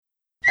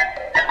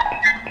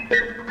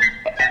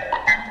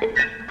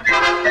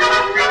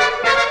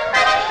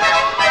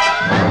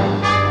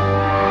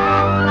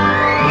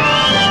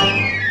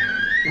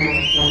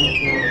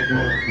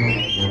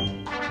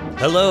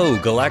Hello,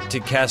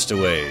 Galactic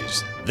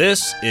Castaways.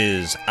 This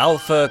is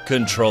Alpha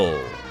Control,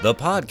 the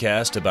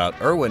podcast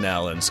about Irwin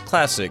Allen's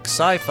classic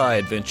sci-fi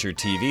adventure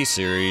TV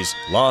series,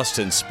 Lost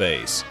in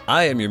Space.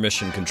 I am your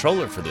mission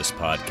controller for this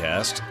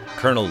podcast,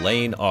 Colonel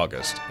Lane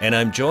August, and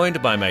I'm joined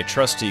by my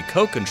trusty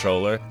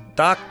co-controller,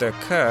 Dr.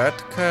 Kurt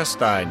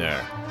Kirsteiner.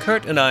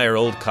 Kurt and I are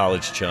old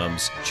college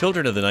chums,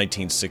 children of the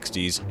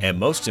 1960s, and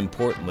most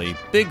importantly,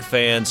 big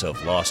fans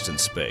of Lost in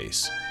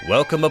Space.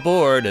 Welcome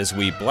aboard as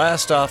we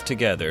blast off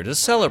together to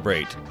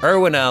celebrate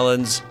Irwin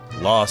Allen's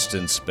Lost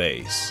in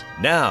Space.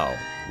 Now,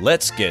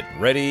 let's get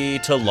ready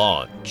to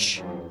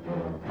launch.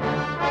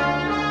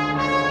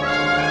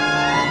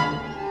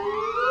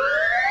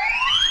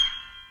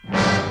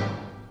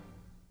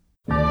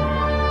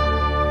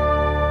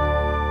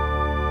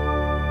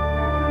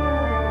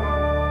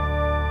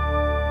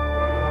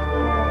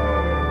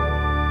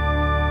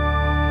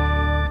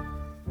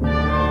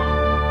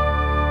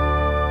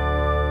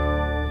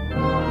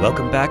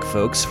 Welcome back,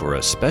 folks, for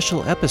a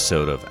special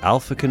episode of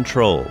Alpha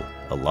Control,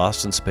 a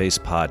Lost in Space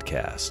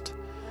podcast.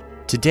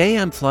 Today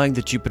I'm flying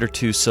the Jupiter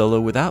 2 solo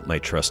without my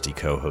trusty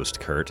co-host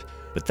Kurt,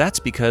 but that's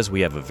because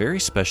we have a very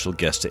special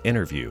guest to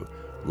interview,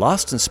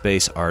 Lost in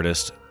Space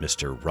artist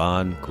Mr.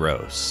 Ron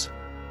Gross.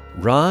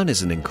 Ron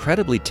is an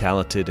incredibly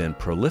talented and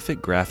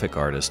prolific graphic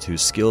artist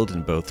who's skilled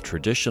in both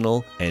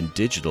traditional and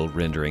digital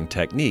rendering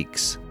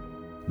techniques.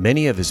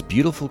 Many of his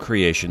beautiful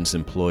creations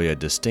employ a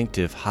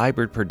distinctive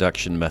hybrid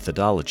production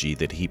methodology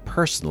that he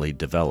personally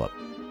developed.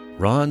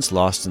 Ron's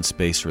Lost in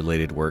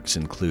Space-related works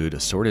include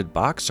assorted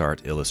box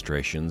art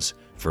illustrations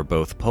for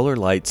both Polar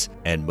Lights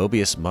and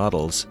Mobius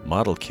Models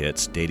model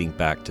kits dating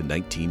back to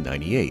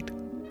 1998.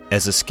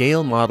 As a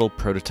scale model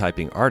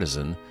prototyping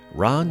artisan,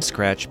 Ron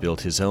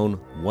scratch-built his own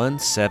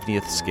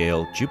 1/70th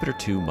scale Jupiter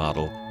 2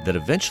 model that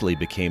eventually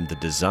became the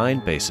design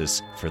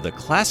basis for the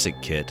classic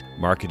kit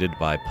marketed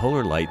by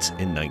Polar Lights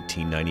in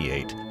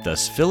 1998,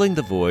 thus filling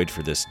the void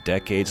for this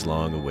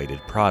decades-long awaited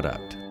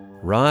product.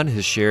 Ron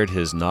has shared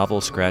his novel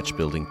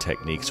scratch-building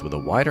techniques with a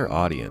wider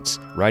audience,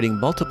 writing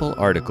multiple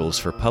articles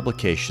for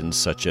publications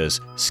such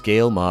as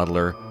Scale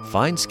Modeler,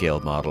 Fine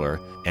Scale Modeler,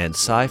 and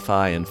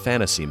Sci-Fi and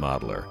Fantasy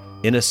Modeler.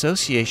 In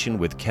association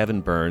with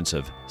Kevin Burns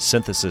of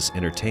Synthesis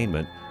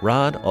Entertainment,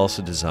 Ron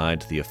also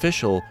designed the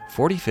official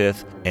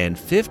 45th and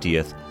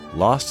 50th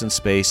Lost in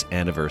Space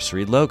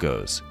anniversary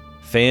logos.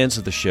 Fans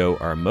of the show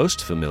are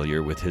most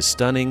familiar with his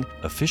stunning,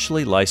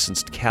 officially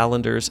licensed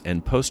calendars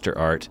and poster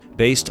art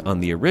based on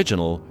the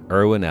original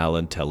Irwin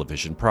Allen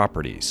television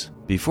properties.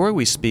 Before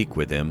we speak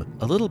with him,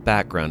 a little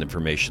background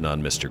information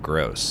on Mr.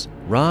 Gross.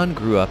 Ron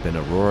grew up in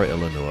Aurora,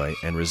 Illinois,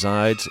 and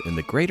resides in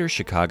the greater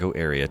Chicago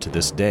area to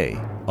this day.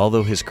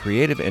 Although his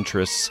creative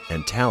interests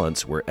and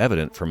talents were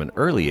evident from an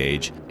early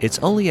age, it's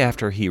only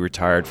after he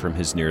retired from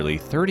his nearly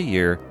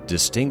 30-year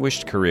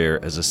distinguished career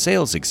as a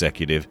sales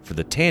executive for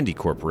the Tandy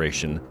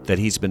Corporation that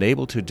he's been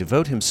able to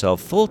devote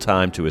himself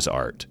full-time to his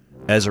art.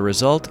 As a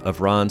result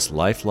of Ron's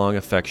lifelong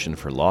affection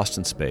for Lost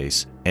in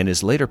Space and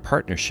his later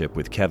partnership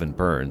with Kevin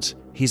Burns,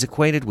 he's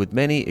acquainted with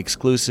many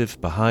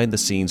exclusive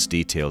behind-the-scenes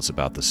details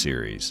about the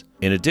series.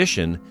 In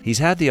addition, he's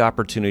had the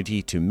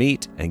opportunity to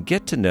meet and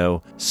get to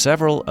know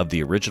several of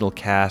the original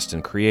cast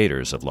and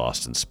creators of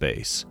Lost in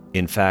Space.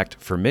 In fact,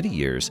 for many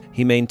years,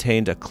 he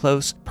maintained a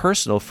close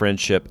personal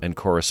friendship and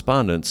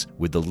correspondence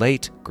with the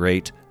late,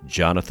 great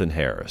Jonathan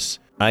Harris.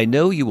 I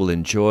know you will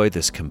enjoy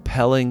this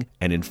compelling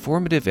and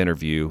informative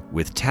interview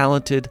with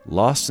talented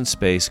Lost in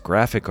Space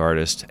graphic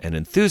artist and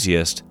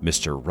enthusiast,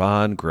 Mr.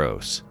 Ron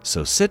Gross.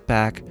 So sit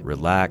back,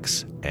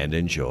 relax, and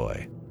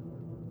enjoy.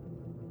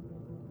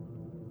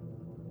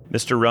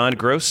 Mr. Ron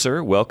Gross,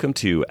 sir, welcome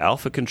to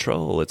Alpha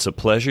Control. It's a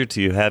pleasure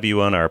to have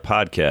you on our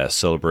podcast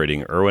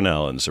celebrating Irwin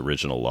Allen's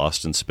original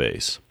Lost in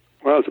Space.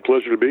 Well, it's a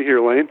pleasure to be here,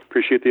 Lane.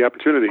 Appreciate the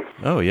opportunity.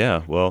 Oh,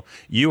 yeah. Well,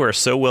 you are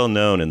so well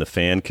known in the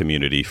fan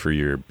community for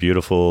your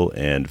beautiful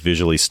and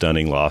visually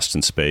stunning Lost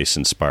in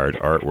Space-inspired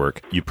artwork.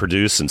 You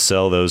produce and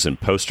sell those in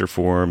poster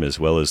form, as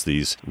well as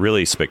these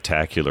really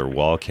spectacular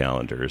wall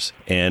calendars.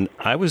 And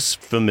I was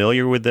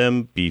familiar with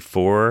them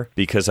before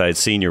because I had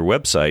seen your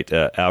website,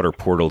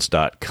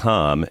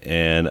 outerportals.com,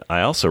 and I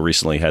also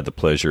recently had the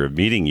pleasure of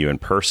meeting you in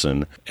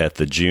person at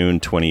the June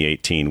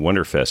 2018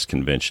 Wonderfest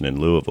convention in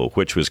Louisville,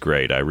 which was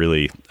great. I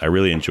really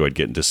enjoyed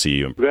getting to see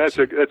you. That's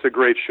a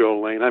great show,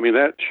 Lane. I mean,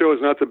 that show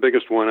is not the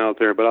biggest one out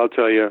there, but I'll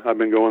tell you, I've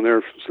been going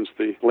there since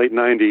the late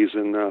 90s,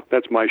 and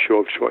that's my show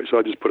of choice, so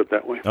I'll just put it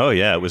that way. Oh,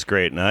 yeah, it was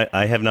great. And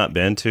I have not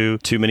been to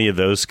too many of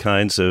those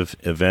kinds of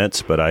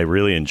events, but I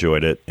really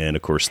enjoyed it. And,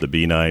 of course, the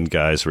B9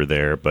 guys were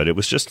there, but it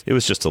was just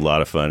a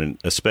lot of fun. And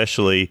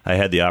especially, I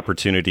had the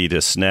opportunity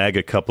to snag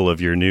a couple of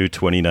your new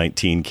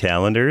 2019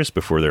 calendars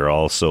before they're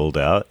all sold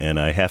out. And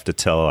I have to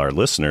tell our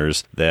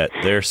listeners that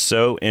they're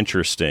so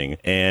interesting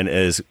and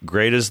as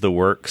great as the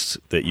works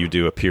that you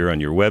do appear on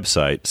your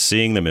website,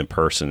 seeing them in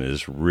person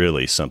is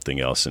really something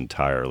else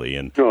entirely.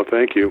 And oh,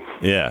 thank you.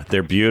 yeah,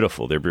 they're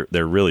beautiful.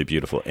 They're really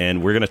beautiful.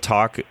 And we're going to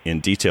talk in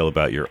detail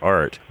about your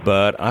art.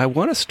 But I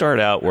want to start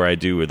out where I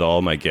do with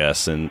all my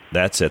guests, and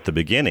that's at the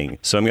beginning.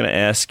 So I'm going to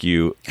ask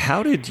you,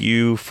 how did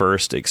you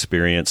first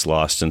experience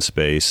Lost in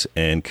Space?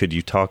 And could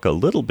you talk a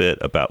little bit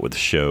about what the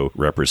show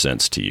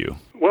represents to you?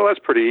 Well, that's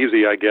pretty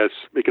easy, I guess,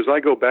 because I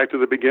go back to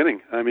the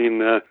beginning. I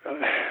mean,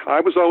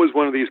 I was always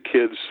one of these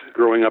kids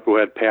growing up who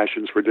had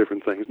passions for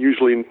different things,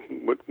 usually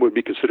what would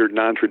be considered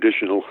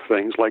non-traditional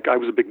things. Like I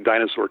was a big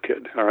dinosaur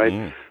kid, all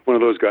right? One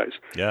of those guys.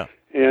 Yeah.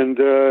 And,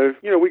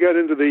 we got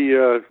into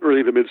the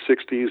early to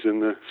mid-'60s,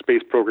 and the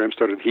space program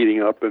started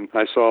heating up, and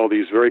I saw all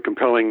these very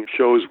compelling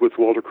shows with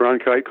Walter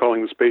Cronkite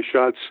calling the space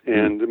shots,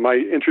 and my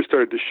interest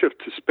started to shift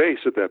to space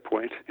at that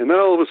point. And then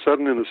all of a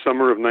sudden, in the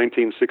summer of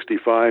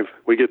 1965,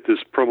 we get this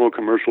promo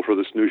commercial for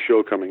this new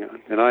show coming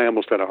on, and I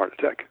almost had a heart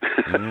attack.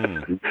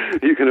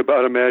 You can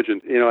about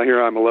imagine.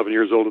 Here I'm 11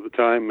 years old at the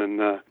time, and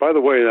by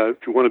the way,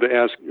 if you wanted to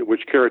ask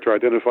which character I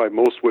identified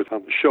most with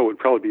on the show, it would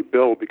probably be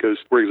Bill, because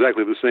we're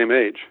exactly the same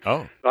age.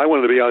 Oh. I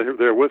wanted to be out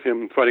there with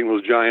him fighting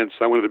those giants.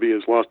 I wanted to be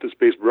his Lost in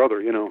Space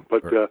brother,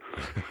 but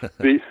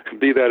be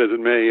that as it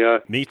may.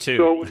 Me too.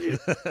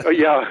 So,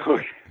 yeah,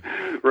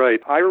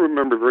 right. I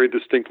remember very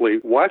distinctly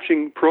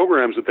watching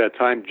programs at that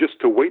time just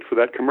to wait for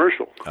that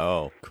commercial.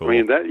 Oh, cool. I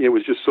mean, it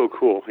was just so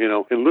cool,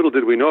 And little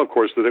did we know, of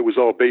course, that it was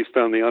all based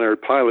on the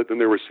unaired pilot,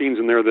 and there were scenes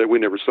in there that we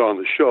never saw on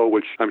the show,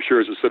 which I'm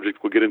sure is a subject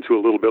we'll get into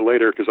a little bit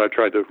later, because I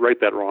tried to write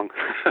that wrong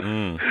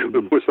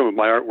with some of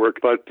my artwork.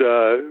 But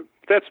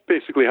that's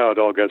basically how it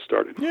all got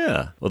started.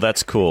 Yeah. Well,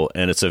 that's cool.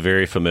 And it's a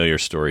very familiar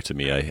story to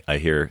me. I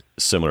hear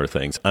similar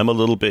things. I'm a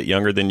little bit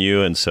younger than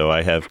you, and so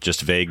I have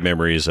just vague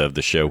memories of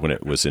the show when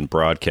it was in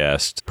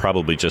broadcast,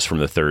 probably just from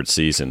the third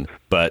season.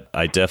 But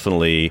I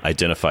definitely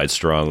identified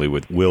strongly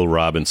with Will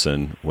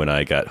Robinson when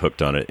I got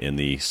hooked on it in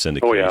the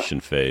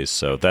syndication phase.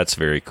 So that's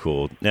very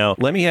cool. Now,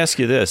 let me ask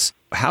you this.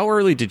 How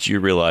early did you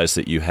realize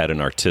that you had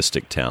an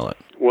artistic talent?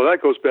 Well,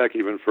 that goes back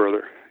even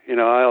further.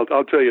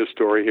 I'll tell you a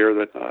story here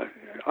that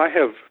I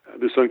have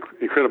this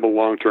incredible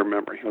long-term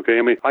memory. Okay,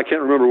 I mean, I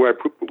can't remember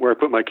where I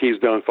put my keys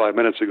down 5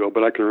 minutes ago,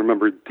 but I can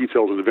remember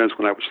details of events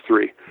when I was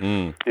 3.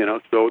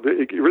 So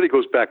it really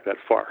goes back that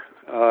far.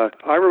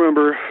 I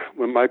remember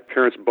when my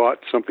parents bought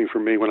something for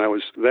me when I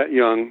was that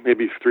young,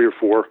 maybe 3 or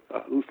 4,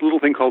 this little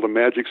thing called a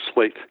magic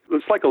slate.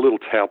 It's like a little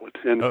tablet,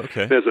 and it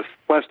has a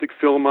plastic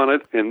film on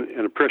it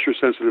and a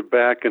pressure-sensitive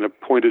back and a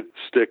pointed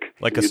stick.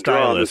 Like a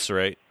stylus,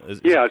 right?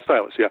 Yeah, a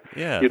stylus,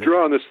 yeah. You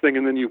draw on this thing,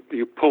 and then you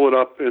pull it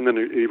up, and then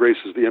it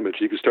erases the image.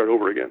 You can start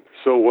over again.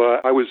 So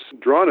I was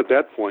drawn at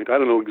that point. I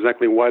don't know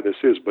exactly why this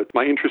is, but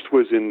my interest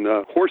was in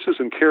horses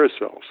and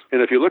carousels.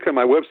 And if you look at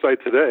my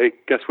website today,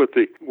 guess what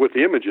the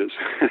image is?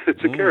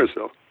 It's a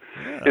carousel.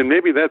 Yeah. And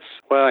maybe that's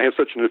why I have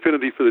such an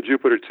affinity for the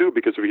Jupiter 2,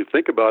 because if you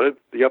think about it,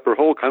 the upper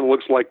hull kind of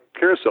looks like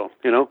carousel,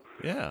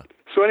 Yeah.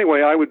 So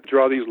anyway, I would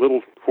draw these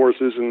little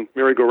horses and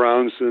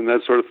merry-go-rounds and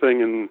that sort of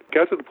thing, and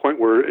got to the point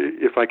where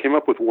if I came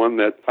up with one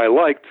that I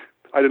liked,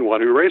 I didn't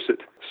want to erase it.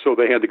 So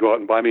they had to go out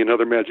and buy me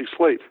another magic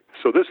slate.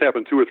 So this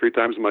happened 2 or 3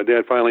 times, and my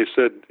dad finally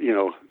said,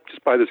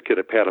 just buy this kid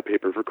a pad of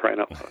paper, for crying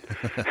out loud.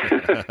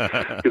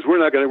 Because we're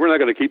not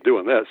going to keep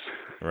doing this.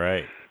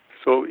 Right.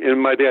 So,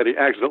 and my dad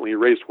accidentally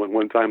erased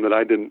one time that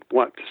I didn't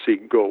want to see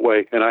go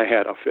away, and I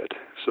had a fit.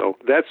 So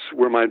that's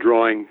where my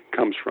drawing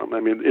comes from.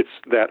 I mean, it's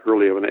that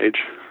early of an age.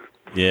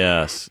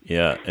 Yes,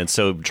 yeah. And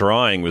so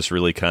drawing was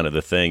really kind of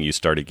the thing you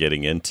started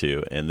getting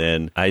into. And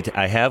then I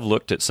have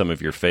looked at some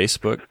of your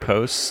Facebook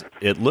posts.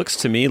 It looks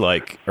to me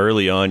like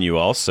early on you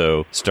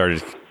also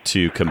started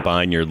to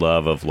combine your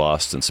love of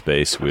Lost in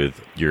Space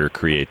with your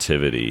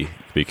creativity,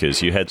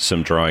 because you had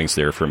some drawings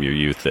there from your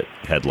youth that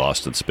had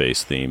Lost in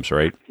Space themes,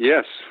 right?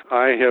 Yes,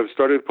 I have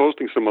started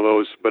posting some of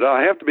those, but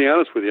I have to be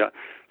honest with you.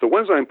 The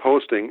ones I'm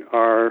posting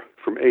are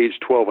from age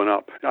 12 and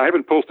up. I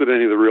haven't posted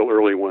any of the real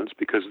early ones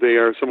because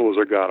some of those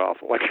are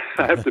god-awful.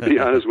 I have to be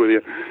honest with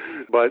you.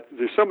 But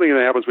there's something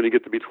that happens when you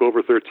get to be 12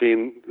 or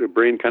 13. The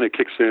brain kind of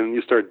kicks in.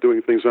 You start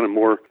doing things on a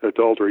more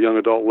adult or young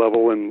adult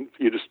level, and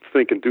you just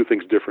think and do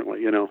things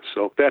differently,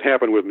 So that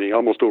happened with me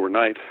almost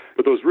overnight.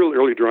 But those real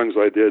early drawings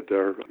I did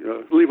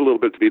leave a little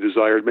bit to be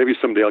desired. Maybe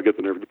someday I'll get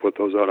the nerve to put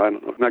those out. I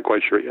don't know. Not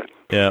quite sure yet.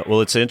 Yeah,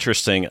 well, it's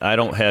interesting. I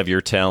don't have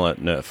your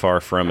talent, far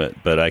from it,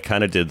 but I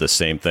kind of did the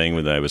same thing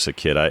when I was a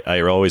kid.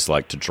 I always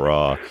liked to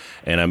draw,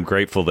 and I'm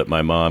grateful that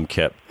my mom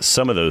kept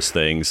some of those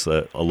things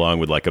along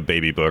with like a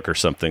baby book or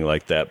something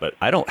like that, but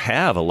I don't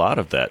have a lot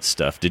of that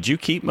stuff. Did you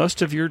keep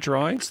most of your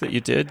drawings that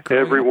you did?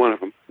 Every one of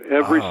them.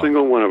 Every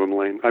single one of them,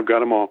 Lane. I've got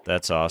them all.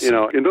 That's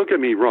awesome. And don't get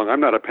me wrong, I'm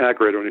not a pack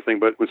rat or anything,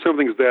 but when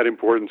something's that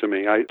important to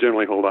me, I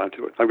generally hold on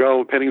to it. I've got all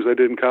the paintings I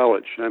did in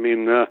college. I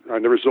mean, I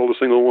never sold a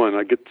single one.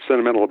 I get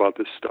sentimental about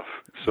this stuff.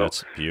 So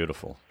that's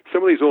beautiful.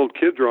 some of these old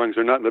kid drawings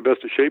are not in the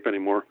best of shape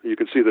anymore. You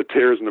can see the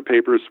tears in the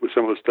papers with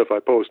some of the stuff I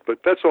post, but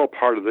that's all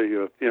part of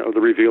the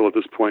the reveal at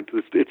this point.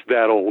 It's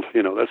that old,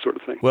 that sort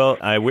of thing. Well,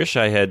 I wish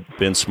I had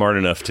been smart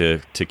enough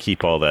to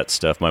keep all that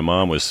stuff. My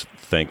mom was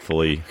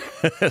thankfully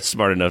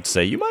smart enough to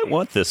say, you might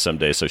want this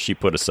someday, so she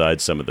put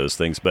aside some of those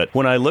things. But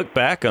when I look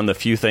back on the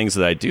few things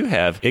that I do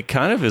have, it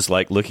kind of is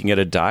like looking at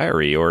a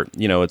diary, or,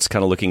 it's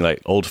kind of looking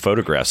like old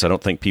photographs. I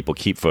don't think people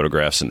keep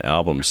photographs in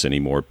albums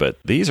anymore, but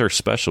these are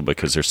special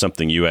because there's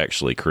something you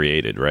actually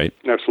created, right?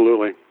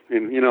 Absolutely.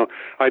 And,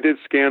 I did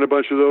scan a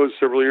bunch of those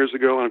several years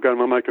ago, and I've got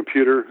them on my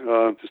computer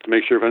just to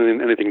make sure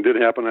if anything did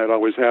happen, I'd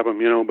always have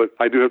them, but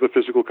I do have the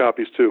physical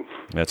copies, too.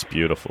 That's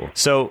beautiful.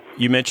 So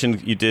you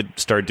mentioned you did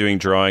start doing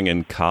drawing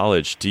in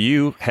college. Do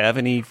you have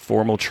any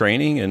formal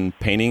training in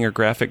painting or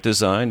graphic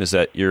design? Is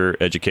that your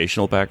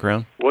educational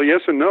background? Well,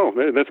 yes and no.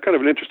 That's kind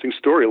of an interesting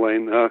story,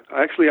 Lane.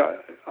 Actually,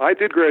 I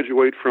did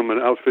graduate from an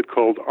outfit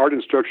called Art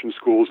Instruction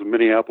Schools in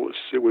Minneapolis.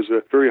 It was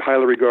a very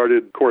highly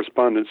regarded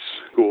correspondence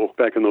school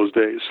back in those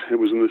days. It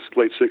was in the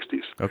late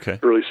 60s,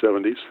 early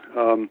 70s.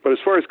 But as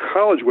far as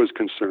college was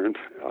concerned,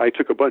 I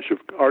took a bunch of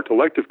art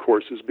elective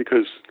courses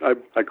because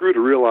I grew to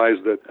realize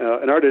that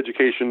an art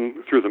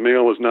education through the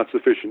mail is not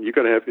sufficient. You've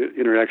got to have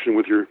interaction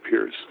with your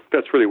peers.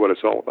 That's really what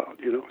it's all about,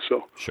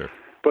 So. Sure.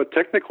 But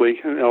technically,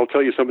 and I'll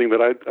tell you something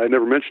that I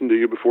never mentioned to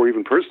you before,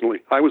 even personally,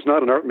 I was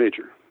not an art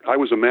major. I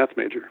was a math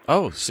major.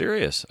 Oh,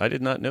 serious? I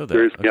did not know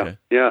that.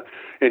 Yeah.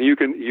 And you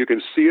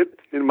can see it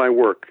in my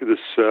work, this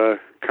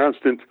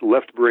constant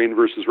left brain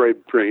versus right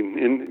brain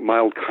in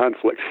mild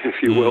conflict, if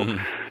you will.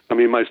 I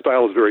mean, my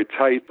style is very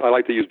tight. I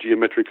like to use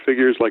geometric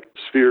figures like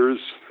spheres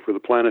for the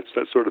planets,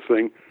 that sort of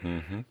thing.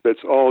 That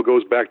all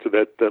goes back to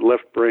that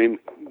left brain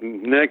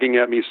nagging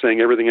at me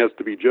saying everything has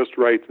to be just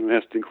right and it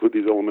has to include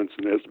these elements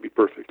and it has to be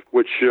perfect,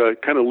 which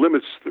kind of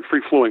limits the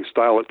free-flowing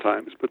style at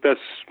times. But that's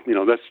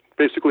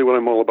basically what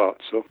I'm all about.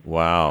 So.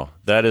 Wow,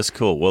 that is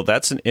cool. Well,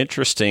 that's an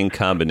interesting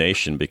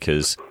combination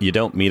because you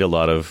don't meet a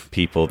lot of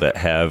people that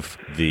have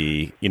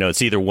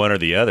it's either one or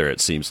the other, it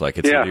seems like.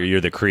 It's either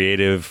you're the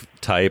creative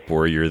type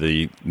or you're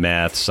the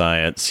math,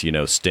 science,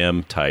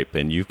 STEM type,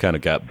 and you've kind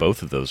of got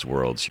both of those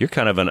worlds. You're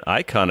kind of an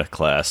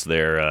iconoclast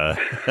there,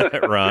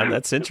 Ron.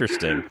 That's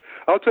interesting.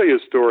 I'll tell you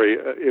a story.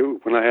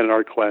 When I had an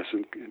art class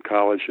in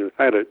college,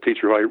 I had a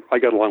teacher who I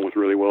got along with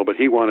really well, but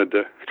he wanted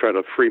to try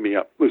to free me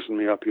up, loosen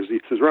me up, because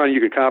he says, Ron, you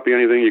can copy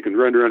anything, you can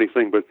render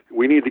anything, but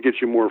we need to get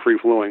you more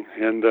free-flowing.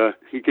 And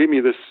he gave me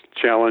this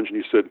challenge, and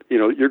he said,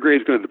 your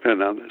grade's going to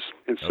depend on this.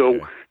 And so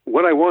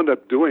what I wound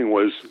up doing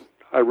was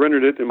I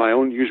rendered it in my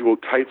own usual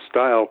tight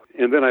style,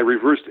 and then I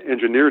reverse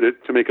engineered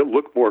it to make it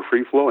look more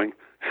free-flowing.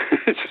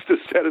 It's just to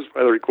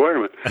satisfy the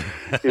requirement.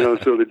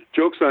 So the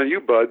joke's on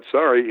you, bud.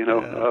 Sorry,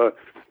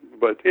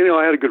 But,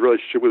 I had a good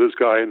relationship with this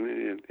guy,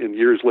 and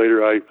years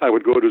later, I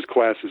would go to his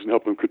classes and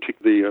help him critique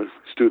the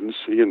students.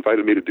 He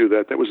invited me to do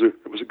that. That was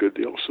a good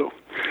deal, so.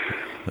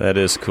 That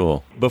is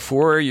cool.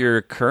 Before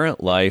your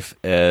current life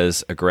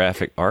as a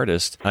graphic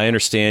artist, I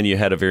understand you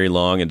had a very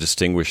long and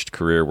distinguished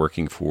career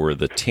working for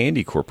the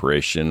Tandy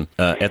Corporation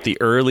at the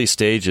early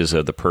stages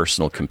of the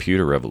personal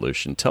computer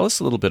revolution. Tell us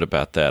a little bit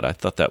about that. I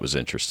thought that was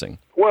interesting.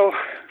 Well,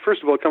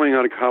 first of all, coming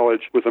out of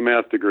college with a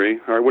math degree,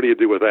 all right, what do you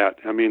do with that?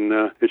 I mean,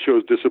 it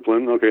shows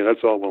discipline. Okay,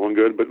 that's all well and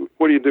good, but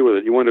what do you do with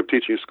it? You wind up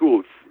teaching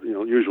school,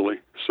 usually.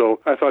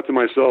 So I thought to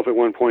myself at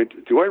one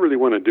point, do I really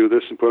want to do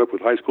this and put up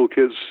with high school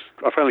kids?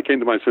 I finally came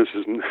to my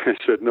senses and I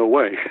said, no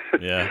way.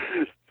 Yeah.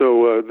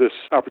 So this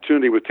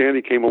opportunity with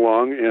Tandy came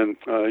along, and,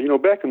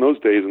 back in those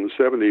days in the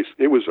 70s,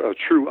 it was a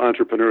true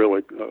entrepreneurial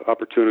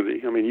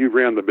opportunity. I mean, you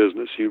ran the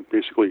business. You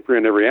basically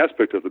ran every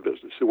aspect of the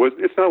business.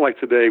 It's not like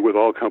today with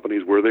all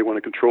companies where they want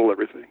to control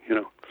everything,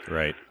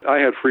 Right. I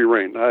had free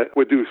reign. I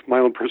would do my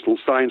own personal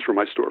signs for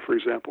my store, for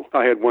example.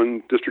 I had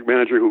one district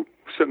manager who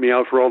sent me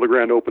out for all the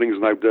grand openings,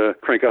 and I'd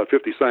crank out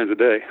 50 signs a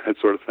day, that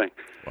sort of thing.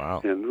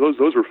 Wow. And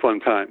those were fun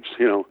times,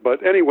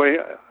 But anyway,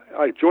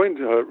 I joined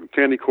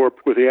Tandy Corp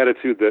with the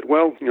attitude that,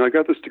 I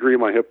got this degree in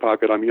my hip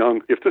pocket. I'm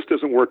young. If this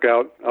doesn't work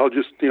out, I'll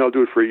just,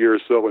 do it for a year or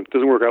so. And if it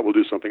doesn't work out, we'll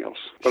do something else.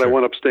 But Sure. I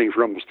wound up staying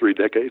for almost 3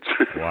 decades.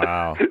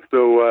 Wow.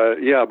 So,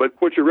 but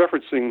what you're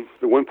referencing,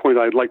 the one point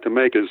I'd like to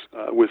make is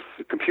with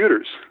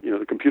computers,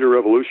 the computer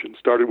revolution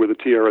started with the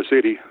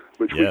TRS-80,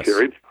 which Yes. we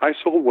carried. I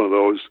sold one of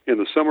those in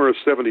the summer of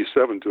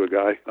 77 to a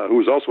guy who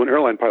was also an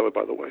airline pilot,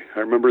 by the way. I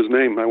remember his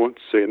name. I won't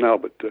say it now,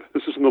 but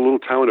this is in the little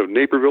town of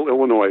Naperville,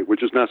 Illinois,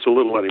 which is not so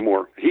little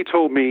anymore. He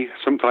told me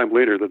sometime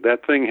later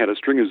that thing had a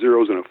string of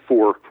zeros and a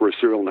 4 for a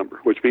serial number,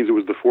 which means it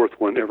was the 4th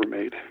one ever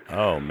made.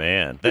 Oh,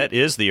 man. That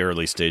is the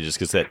early stages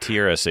because that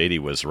TRS-80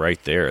 was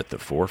right there at the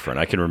forefront.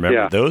 I can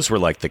remember those were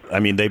like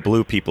they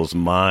blew people's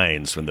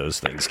minds when those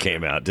things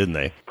came out, didn't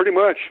they? Pretty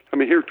much. I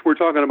mean, here we're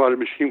talking about a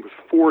machine with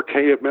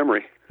 4K of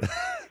memory.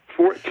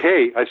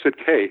 4K, I said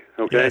K,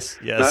 okay? Yes.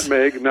 Not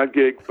meg, not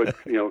gig, but,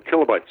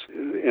 kilobytes.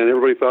 And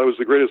everybody thought it was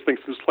the greatest thing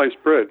since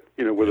sliced bread,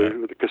 with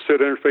a cassette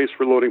interface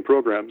for loading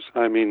programs.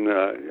 I mean,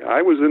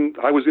 I was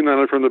in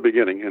on it from the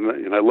beginning,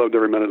 and I loved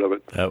every minute of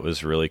it. That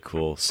was really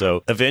cool.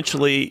 So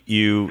eventually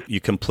you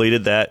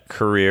completed that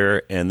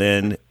career, and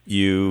then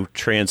you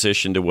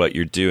transitioned to what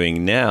you're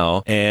doing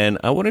now. And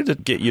I wanted to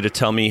get you to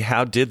tell me,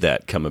 how did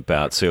that come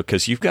about? So,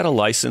 because you've got a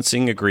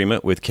licensing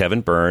agreement with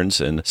Kevin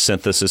Burns and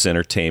Synthesis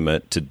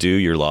Entertainment to do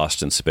your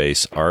Lost in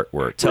Space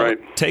artwork.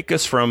 Take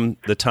us from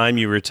the time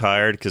you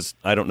retired, because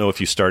I don't know if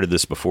you started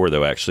this before,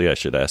 though. Actually, I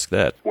should ask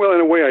that. Well, in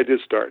a way, I did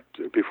start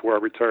before I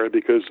retired,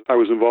 because I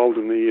was involved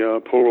in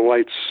the Polar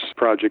Lights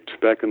project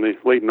back in the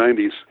late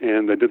 90s,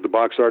 and I did the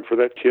box art for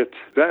that kit.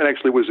 That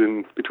actually was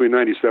in between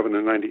 97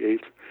 and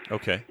 98.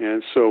 Okay.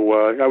 And so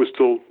I was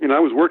still, I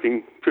was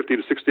working 50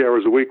 to 60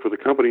 hours a week for the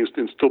company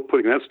and still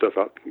putting that stuff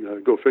out.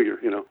 Go figure,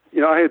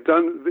 I had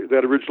done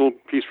that original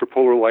piece for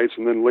Polar Lights,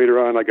 and then later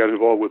on I got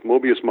involved with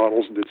Mobius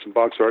models and did some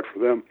box art for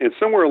them. And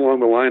somewhere along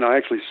the line, I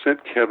actually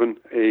sent Kevin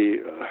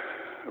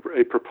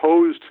a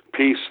proposed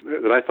piece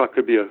that I thought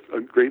could be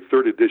a great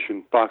third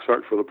edition box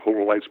art for the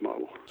Polar Lights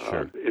model.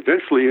 Sure.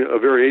 Eventually, a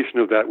variation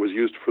of that was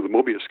used for the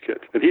Mobius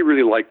kit. And he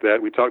really liked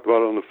that. We talked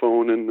about it on the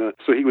phone, and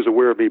so he was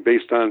aware of me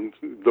based on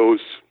those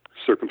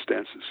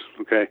circumstances.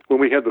 Okay. When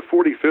we had the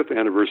 45th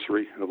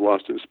anniversary of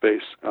Lost in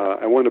Space,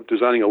 I wound up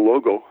designing a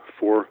logo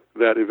for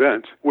that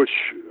event, which,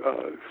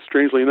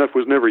 strangely enough,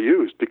 was never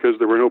used because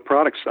there were no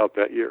products out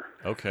that year.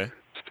 Okay.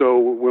 So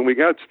when we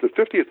got to the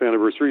 50th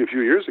anniversary a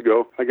few years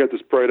ago, I got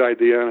this bright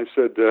idea, and I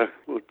said,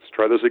 let's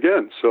try this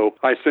again. So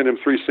I sent him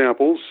 3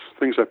 samples,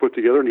 things I put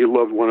together, and he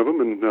loved one of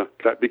them, and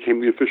that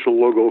became the official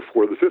logo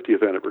for the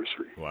 50th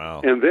anniversary.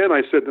 Wow. And then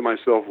I said to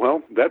myself,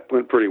 well, that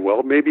went pretty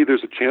well. Maybe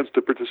there's a chance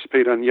to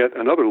participate on yet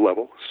another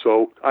level.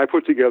 So I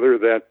put together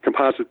that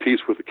composite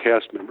piece with the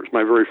cast members,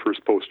 my very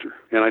first poster,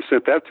 and I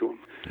sent that to him.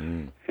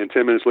 And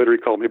 10 minutes later, he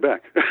called me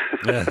back.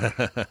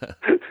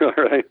 All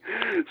right.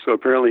 So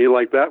apparently he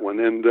liked that one,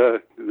 and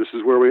this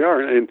is where we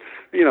are. And,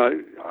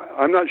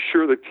 I'm not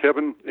sure that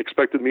Kevin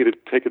expected me to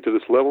take it to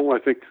this level. I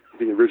think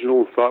the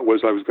original thought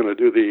was I was going to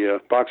do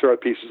the box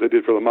art pieces I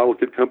did for the model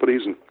kit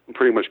companies and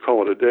pretty much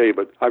call it a day.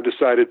 But I've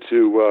decided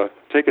to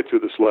take it to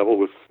this level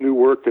with new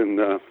work, and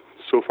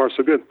so far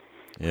so good.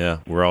 Yeah,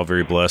 we're all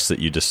very blessed that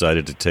you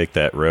decided to take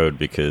that road,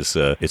 because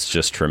it's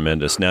just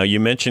tremendous. Now, you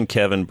mentioned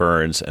Kevin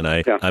Burns, and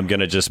I'm going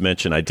to just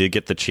mention I did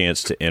get the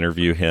chance to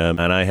interview him,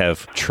 and I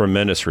have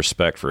tremendous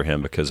respect for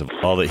him because of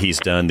all that he's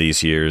done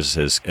these years,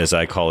 as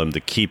I call him,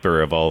 the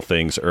keeper of all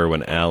things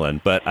Irwin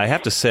Allen. But I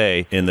have to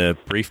say, in the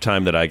brief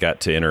time that I got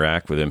to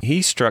interact with him,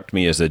 he struck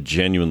me as a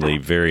genuinely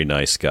very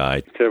nice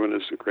guy. Kevin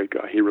is a great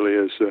guy. He really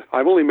is.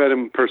 I've only met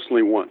him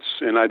personally once,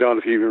 and I doubt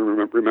if he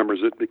even remembers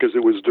it, because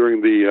it was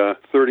during the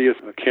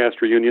 30th cast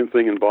reunion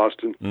thing in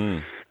Boston.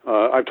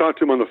 I've talked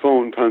to him on the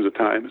phone tons of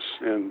times,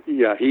 and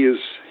yeah, he's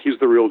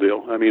the real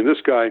deal. I mean,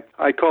 this guy,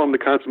 I call him the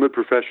consummate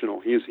professional.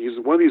 He's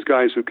one of these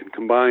guys who can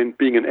combine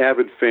being an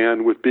avid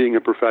fan with being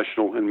a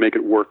professional and make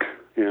it work.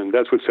 And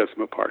that's what sets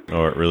him apart.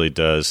 Oh, it really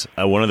does.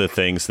 One of the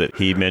things that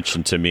he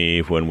mentioned to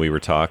me when we were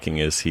talking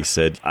is he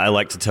said, I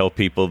like to tell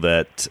people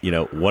that,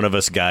 one of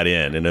us got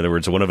in. In other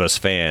words, one of us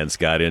fans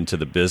got into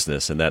the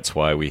business, and that's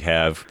why we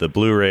have the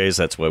Blu-rays.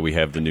 That's why we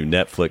have the new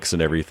Netflix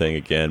and everything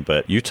again.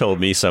 But you told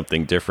me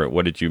something different.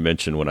 What did you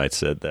mention when I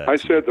said that? I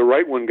said the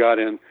right one got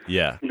in.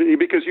 Yeah.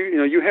 Because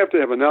you have to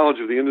have a knowledge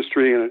of the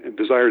industry and a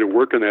desire to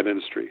work in that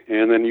industry.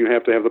 And then you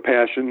have to have the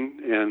passion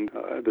and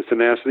the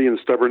tenacity and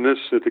stubbornness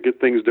to get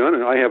things done.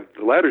 And I have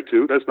the latter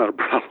two. That's not a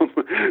problem.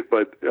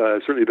 But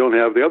certainly don't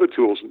have the other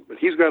tools. But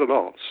he's got it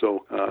all.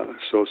 So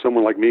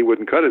someone like me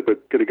wouldn't cut it.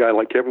 But get a guy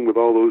like Kevin with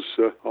all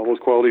those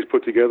qualities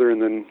put together,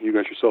 and then you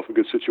got yourself a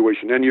good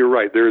situation. And you're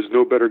right. There is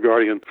no better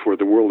guardian for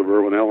the world of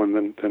Irwin Allen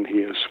than he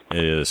is.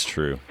 It is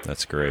true.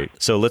 That's great.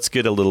 So let's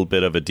get a little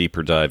bit of a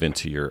deeper dive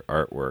into your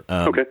artwork.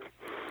 Okay.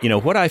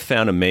 What I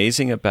found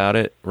amazing about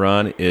it,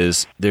 Ron,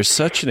 is there's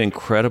such an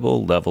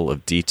incredible level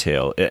of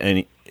detail.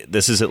 And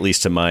this is at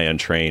least to my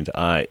untrained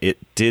eye. It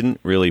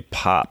didn't really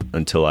pop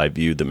until I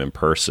viewed them in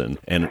person.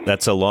 And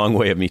that's a long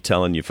way of me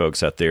telling you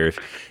folks out there,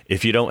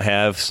 if you don't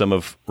have some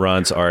of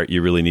Ron's art,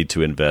 you really need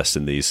to invest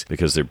in these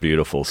because they're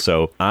beautiful.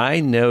 So I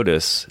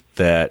notice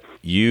that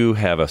you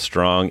have a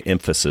strong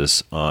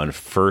emphasis on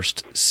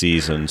first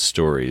season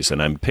stories.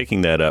 And I'm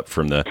picking that up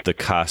from the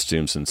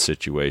costumes and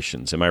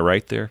situations. Am I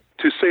right there?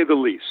 To say the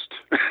least.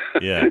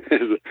 Yeah. Is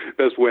the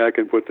best way I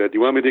can put that. Do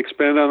you want me to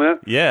expand on that?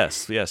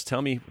 Yes.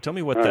 Tell me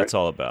what that's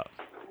all about.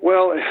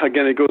 Well,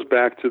 again, it goes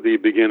back to the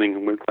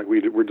beginning, like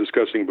we were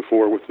discussing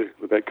before with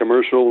that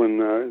commercial and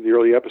the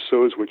early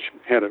episodes, which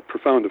had a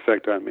profound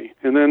effect on me.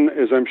 And then,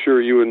 as I'm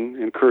sure you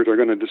and Kurt are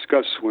going to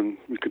discuss when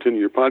we continue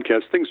your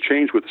podcast, things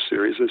changed with the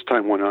series as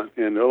time went on.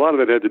 And a lot of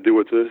it had to do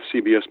with the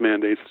CBS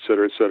mandates, et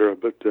cetera, et cetera.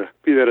 But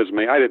be that as it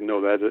may, I didn't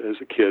know that as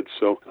a kid.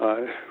 So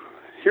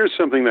here's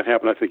something that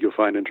happened I think you'll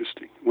find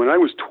interesting. When I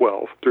was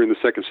 12, during the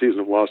second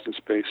season of Lost in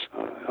Space,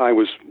 I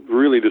was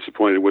really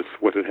disappointed with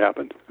what had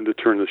happened and the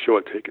turn the show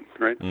had taken,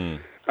 right?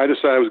 I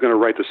decided I was going to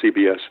write to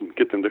CBS and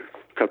get them to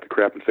cut the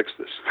crap and fix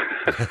this.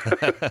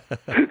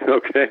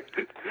 Okay.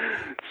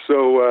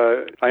 So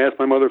I asked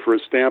my mother for a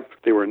stamp.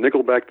 They were a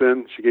nickel back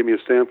then. She gave me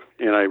a stamp,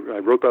 and I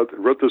wrote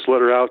this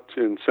letter out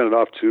and sent it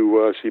off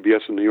to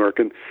CBS in New York.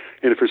 And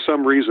for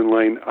some reason,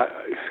 Lane,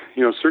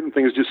 certain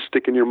things just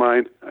stick in your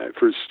mind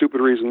for stupid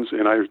reasons,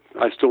 and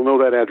I still know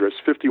that address,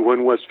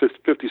 51 West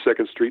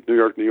 52nd Street, New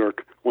York,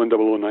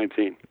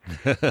 10019.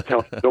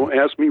 Don't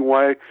ask me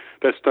why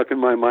that stuck in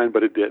my mind,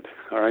 but it did.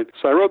 All right.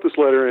 So I wrote this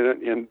letter,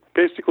 and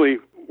basically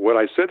what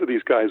I said to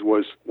these guys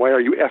was, "Why are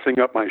you effing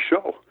up my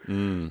show?"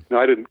 Now,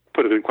 I didn't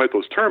put it in quite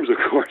those terms, of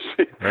course,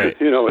 right.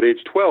 At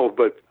age 12,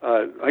 but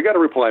I got a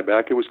reply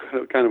back. It was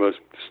kind of a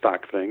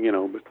stock thing,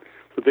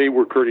 but they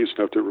were courteous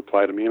enough to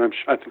reply to me, and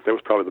I think that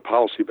was probably the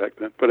policy back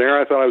then. But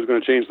I thought I was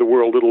going to change the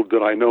world. Little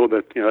did I know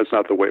that that's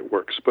not the way it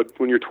works. But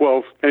when you're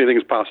 12, anything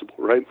is possible,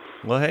 right?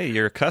 Well, hey,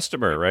 you're a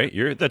customer, right?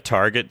 You're the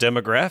target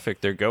demographic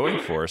they're going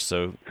for,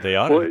 so they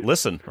ought to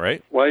listen,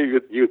 right? Well,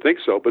 you think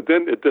so, but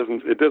then it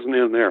doesn't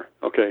end there.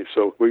 Okay,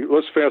 so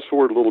let's fast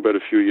forward a little bit,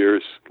 a few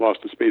years. Lost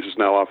in Space is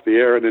now off the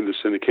air and into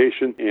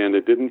syndication, and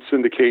it didn't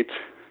syndicate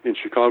in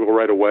Chicago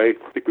right away.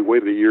 I think we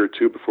waited a year or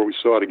two before we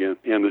saw it again.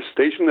 And the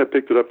station that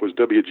picked it up was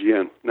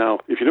WGN. Now,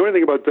 if you know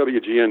anything about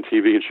WGN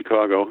TV in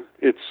Chicago,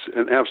 it's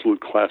an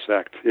absolute class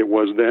act. It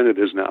was then, it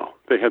is now.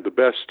 They had the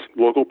best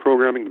local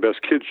programming, the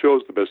best kid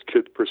shows, the best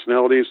kid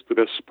personalities, the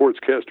best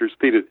sportscasters.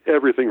 They did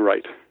everything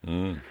right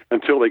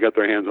until they got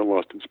their hands on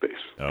Lost in Space.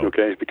 Oh.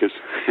 Okay, because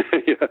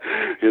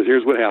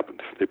here's what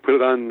happened. They put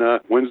it on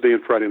Wednesday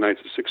and Friday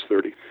nights at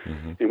 6:30.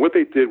 And what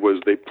they did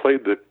was they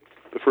played the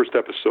first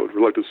episode,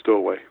 Reluctant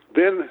Stowaway.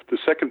 Then the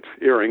second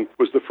airing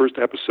was the first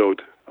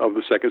episode of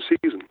the second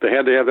season. They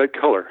had to have that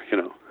color,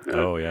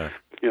 Oh, yeah.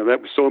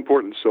 That was so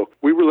important. So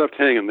we were left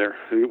hanging there.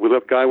 We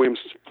left Guy Williams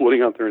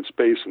floating out there in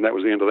space, and that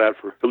was the end of that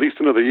for at least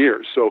another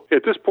year. So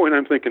at this point,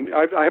 I'm thinking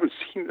I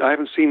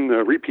haven't seen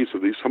repeats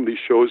of some of these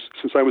shows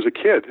since I was a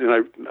kid,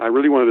 and I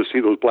really wanted to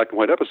see those black and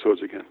white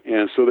episodes again.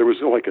 And so there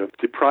was like a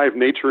deprived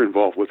nature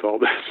involved with all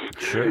this,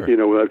 sure.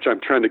 Which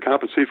I'm trying to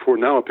compensate for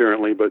now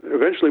apparently. But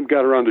eventually we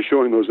got around to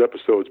showing those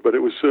episodes, but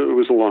it was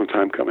a long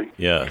time coming.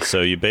 Yeah.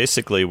 So you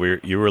basically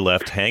you were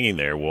left hanging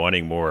there,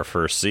 wanting more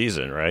first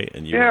season, right?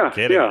 And you were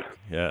getting it.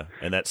 Yeah,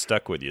 and that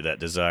stuck with you, that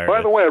desire.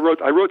 By the way, I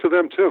wrote to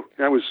them, too.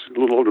 I was a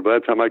little older by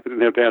that time. I didn't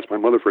have to ask my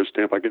mother for a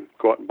stamp. I could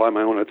go out and buy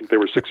my own. I think they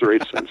were 6 or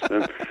 8 cents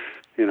then.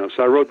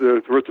 So I wrote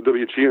to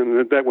WGN,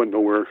 and that went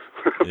nowhere,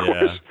 of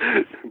course.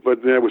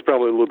 But that was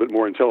probably a little bit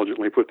more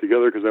intelligently put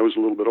together because I was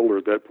a little bit older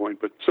at that point.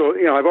 But so,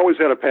 I've always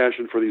had a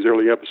passion for these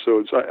early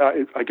episodes.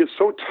 I get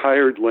so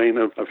tired, Lane,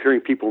 of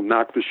hearing people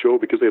knock the show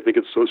because they think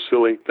it's so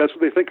silly. That's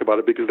what they think about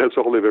it because that's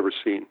all they've ever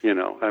seen.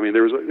 I mean,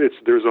 there's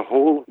a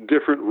whole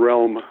different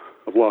realm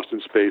of Lost in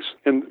Space.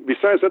 And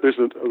besides that, there's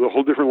a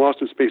whole different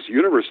Lost in Space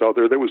universe out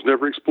there that was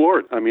never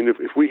explored. I mean,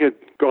 if we had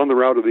gone the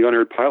route of the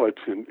unaired pilot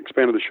and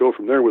expanded the show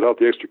from there without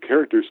the extra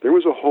characters, there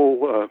was a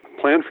whole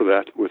plan for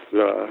that with,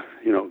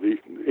 the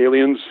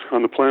aliens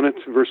on the planet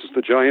versus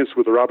the giants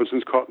with the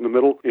Robinsons caught in the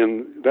middle.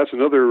 And that's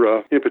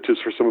another impetus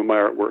for some of my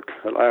artwork.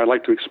 I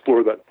like to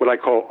explore that, what I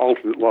call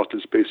alternate Lost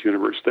in Space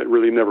universe that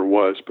really never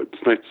was, but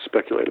it's nice to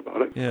speculate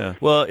about it. Yeah.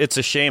 Well, it's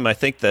a shame. I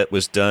think that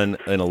was done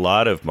in a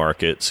lot of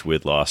markets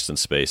with Lost in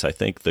Space. I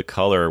think the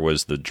color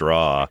was the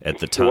draw at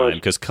the time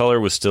because color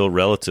was still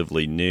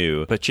relatively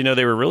new. But,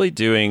 they were really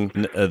doing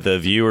the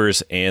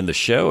viewers and the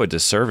show a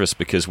disservice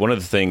because one of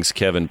the things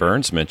Kevin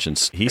Burns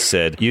mentions, he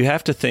said, you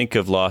have to think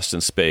of Lost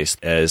in Space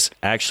as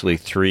actually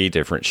 3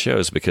 different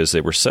shows because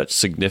there were such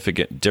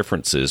significant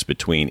differences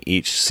between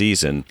each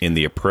season in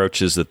the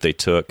approaches that they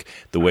took,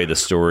 the way the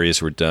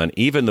stories were done,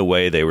 even the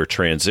way they were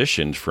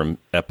transitioned from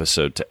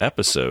episode to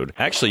episode.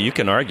 Actually, you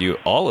can argue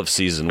all of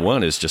season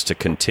 1 is just a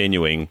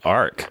continuing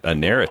arc, a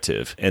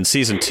narrative. And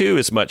season 2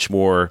 is much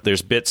more,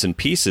 there's bits and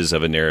pieces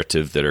of a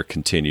narrative that are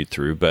continued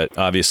through, but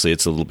obviously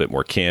it's a little bit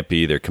more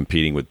campy. They're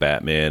competing with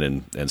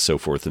Batman and so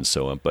forth and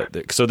so on.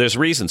 But so there's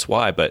reasons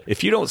why, but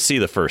if you don't see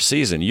the first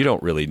season, you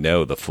don't really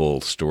know the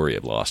full story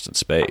of Lost in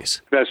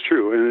Space. That's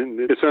true. And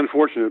it's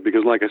unfortunate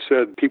because, like I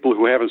said, people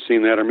who haven't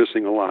seen that are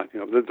missing a lot.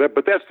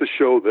 But that's the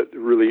show that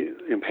really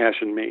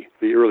impassioned me,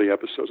 the early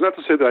episodes. Not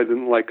to say that I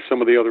didn't like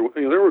some of the other,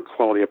 there were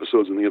quality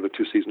episodes in the other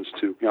 2 seasons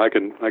too. I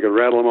can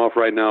rattle them off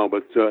right now,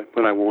 but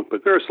I won't.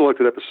 But there are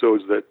selected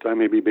episodes that I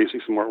may be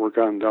basing some artwork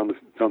on down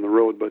the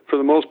road. But for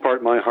the most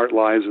part, my heart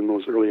lies in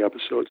those early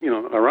episodes.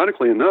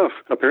 Ironically enough,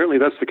 apparently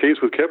that's the case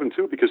with Kevin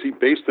too, because he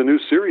based the new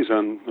series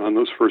on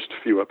those first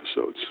few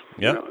episodes.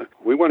 Yeah,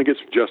 we want to get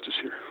some justice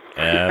here.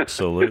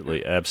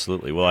 Absolutely,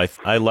 absolutely. Well,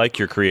 I like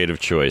your creative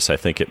choice. I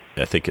think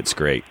it's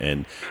great.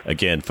 And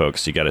again,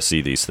 folks, you got to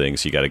see these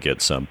things. You got to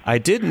get some. I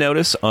did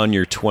notice on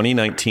your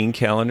 2019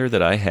 calendar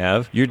that I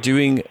have, you're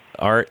doing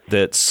art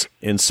that's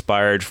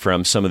inspired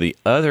from some of the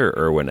other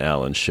Irwin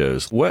Allen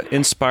shows. What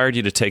inspired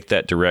you to take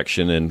that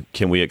direction, and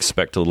can we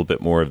expect a little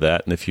bit more of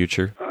that in the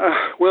future?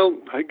 Well,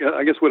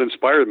 I guess what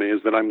inspired me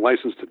is that I'm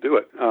licensed to do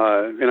it,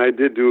 and I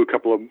did do a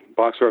couple of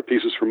box art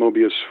pieces for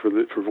Mobius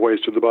for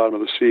Voyage to the Bottom of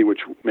the Sea,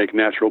 which make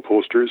natural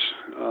posters.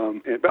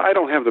 But I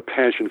don't have the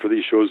passion for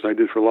these shows that I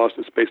did for Lost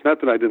in Space.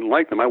 Not that I didn't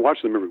like them; I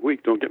watch them every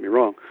week. Don't get me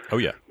wrong. Oh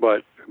yeah.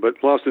 But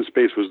Lost in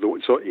Space was the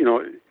one. So,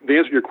 the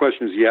answer to your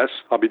question is yes.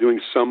 I'll be doing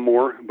some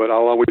more, but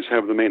I'll always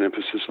have the main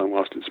emphasis on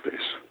Lost in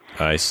Space.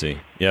 I see.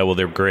 Yeah, well,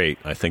 they're great.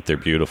 I think they're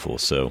beautiful.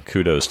 So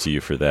kudos to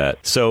you for that.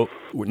 So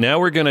now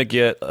we're going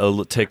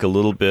to take a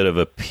little bit of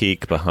a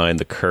peek behind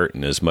the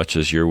curtain, as much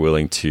as you're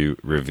willing to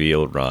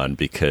reveal, Ron,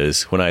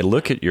 because when I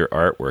look at your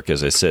artwork,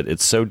 as I said,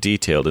 it's so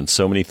detailed and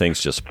so many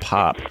things just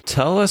pop.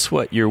 Tell us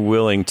what you're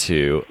willing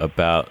to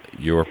about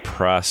your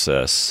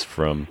process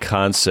from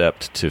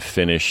concept to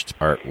finished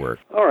artwork.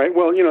 All right.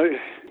 Well,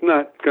 it's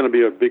not going to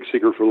be a big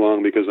secret for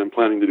long, because I'm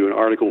planning to do an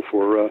article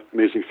for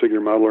Amazing Figure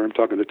Modeler. I'm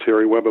talking to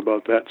Terry Webb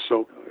about that,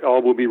 so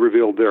all will be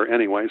revealed there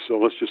anyway, so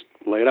let's just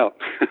lay it out.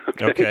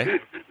 Okay.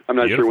 I'm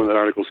not sure when that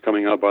article's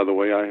coming out, by the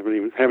way. I haven't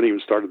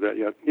even started that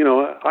yet.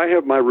 I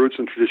have my roots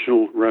in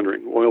traditional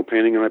rendering, oil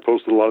painting, and I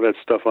posted a lot of that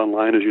stuff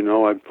online, as you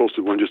know. I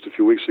posted one just a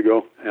few weeks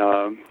ago.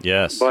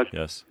 Yes.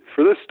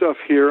 For this stuff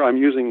here, I'm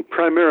using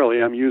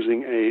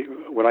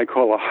what I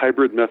call a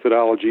hybrid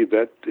methodology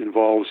that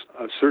involves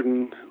a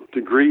certain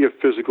degree of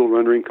physical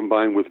rendering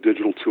combined with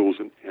digital tools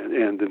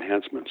and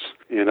enhancements.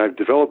 And I've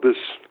developed this.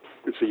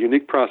 It's a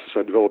unique process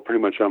I developed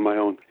pretty much on my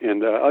own.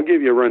 And I'll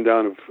give you a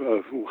rundown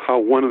of how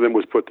one of them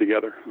was put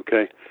together,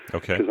 okay?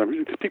 Okay.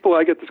 Because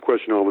I get this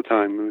question all the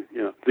time.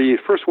 The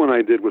first one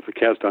I did with the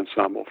Cast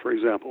Ensemble, for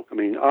example. I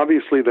mean,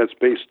 obviously that's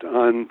based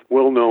on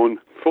well-known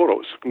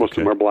photos. Most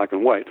of them are black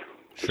and white.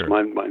 Sure.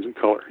 Mine's in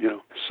color,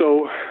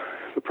 So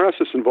the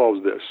process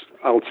involves this.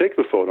 I'll take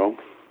the photo.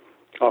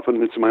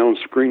 Often it's my own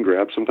screen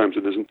grab, sometimes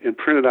it isn't, and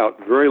print it out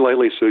very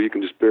lightly so you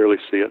can just barely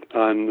see it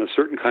on a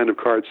certain kind of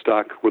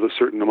cardstock with a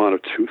certain amount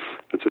of tooth.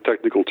 It's a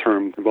technical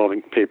term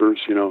involving papers,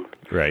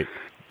 Right.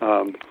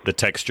 The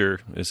texture,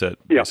 is that?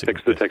 Yeah,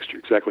 the texture,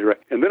 exactly right.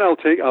 And then I'll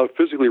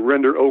physically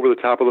render over the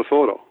top of the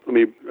photo. Let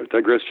me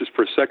digress just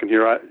for a second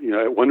here. At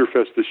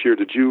Wonderfest this year,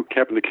 did you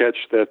happen to catch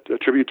that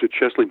tribute to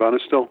Chesley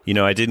Bonestell?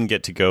 I didn't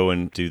get to go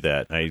and do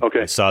that.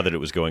 I saw that it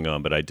was going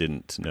on, but I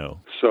didn't know.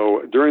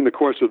 So during the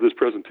course of this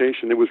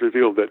presentation, it was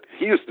revealed that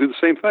he used to do the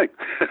same thing.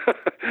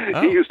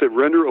 He used to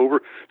render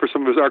over for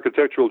some of his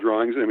architectural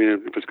drawings. I mean,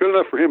 if it's good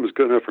enough for him, it's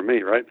good enough for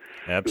me, right?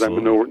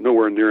 Absolutely. Because I'm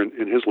nowhere near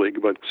in his league.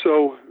 But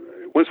so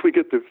once we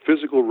get the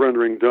physical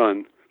rendering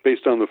done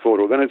based on the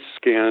photo, then it's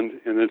scanned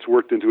and it's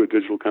worked into a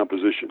digital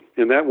composition.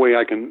 In that way,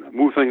 I can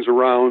move things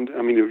around.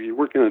 I mean, if you're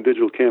working on a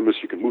digital canvas,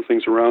 you can move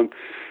things around.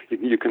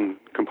 You can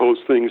compose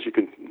things. You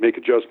can make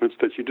adjustments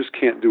that you just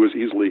can't do as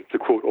easily the,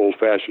 quote,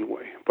 old-fashioned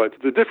way. But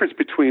the difference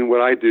between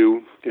what I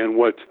do and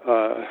what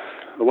a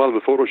lot of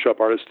the Photoshop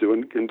artists do,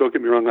 and don't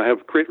get me wrong, I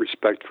have great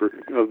respect for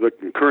the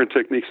current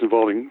techniques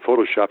involving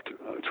Photoshop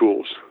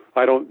tools.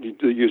 I don't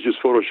use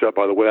just Photoshop,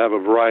 by the way. I have a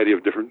variety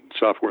of different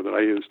software that I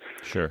use.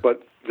 Sure.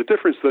 But the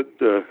difference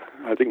that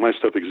I think my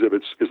stuff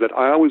exhibits is that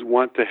I always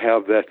want to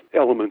have that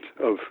element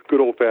of good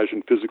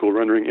old-fashioned physical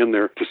rendering in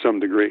there to some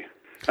degree.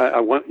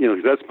 I want,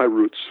 that's my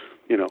roots.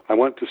 I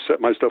want to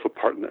set my stuff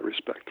apart in that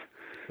respect.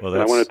 Well,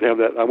 and I want it to have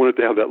that. I want it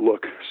to have that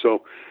look.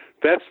 So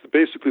that's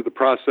basically the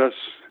process.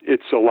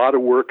 It's a lot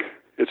of work.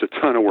 It's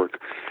a ton of work,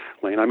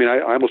 Lane. I mean,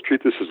 I almost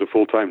treat this as a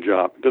full-time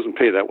job. It doesn't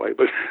pay that way,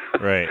 but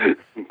right.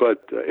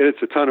 But it's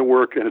a ton of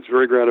work, and it's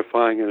very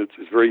gratifying, and it's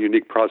a very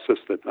unique process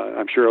that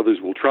I'm sure others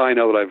will try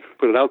now that I've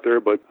put it out there,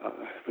 but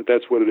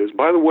that's what it is.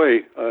 By the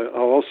way,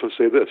 I'll also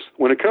say this.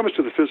 When it comes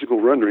to the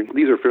physical rendering,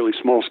 these are fairly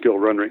small-scale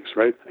renderings,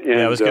 right?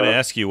 And, I was going to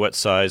ask you what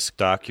size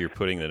stock you're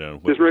putting it on.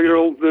 This regular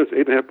old, this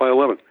 8.5 by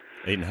 11.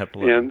 8.5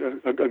 by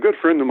 11. And a good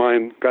friend of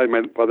mine, a guy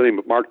by the name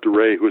of Mark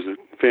DeRay, who is a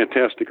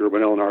fantastic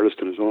Urban Ellen artist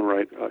in his own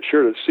right,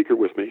 shared a secret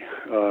with me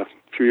a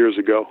few years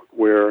ago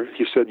where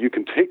he said you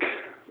can take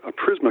a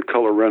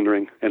Prismacolor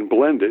rendering and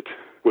blend it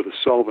with a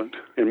solvent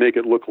and make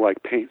it look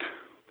like paint.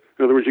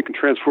 In other words, you can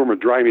transform a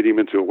dry medium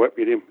into a wet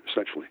medium,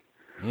 essentially.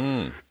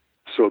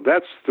 So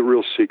that's the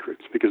real secret,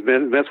 because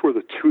then that's where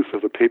the tooth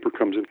of the paper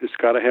comes in. It's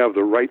got to have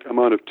the right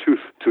amount of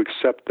tooth to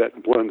accept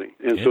that blending.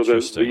 And so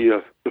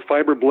the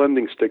fiber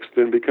blending sticks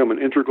then become an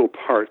integral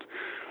part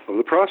of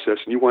the process,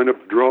 and you wind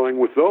up drawing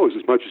with those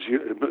as much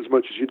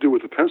as you do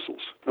with the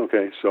pencils.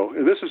 Okay, so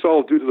and this is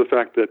all due to the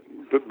fact that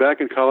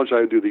back in college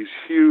I would do these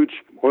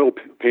huge oil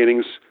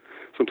paintings,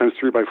 sometimes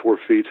 3 by 4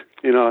 feet.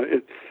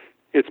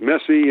 It's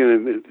messy,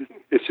 and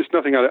it's just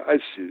nothing.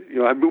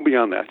 I've moved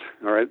beyond that.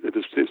 All right, at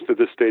this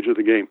stage of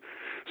the game,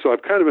 so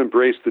I've kind of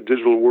embraced the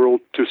digital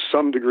world to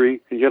some degree,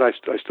 and yet I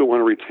still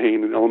want to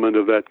retain an element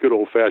of that good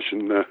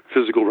old-fashioned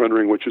physical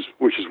rendering, which is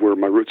where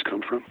my roots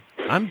come from.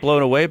 I'm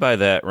blown away by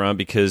that, Ron,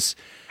 because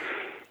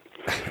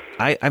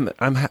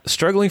I'm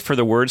struggling for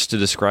the words to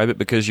describe it,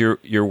 because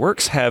your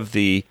works have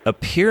the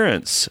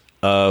appearance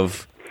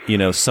of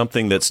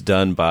something that's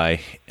done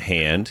by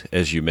hand,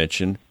 as you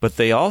mentioned, but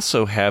they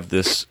also have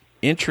this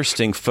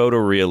interesting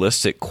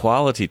photorealistic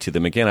quality to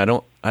them. Again,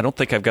 I don't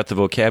think I've got the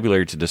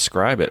vocabulary to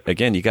describe it.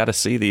 Again, you got to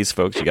see these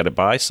folks. You got to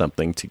buy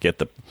something to get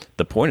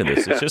the point of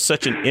this. It's just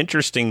such an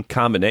interesting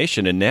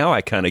combination. And now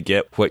I kind of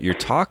get what you're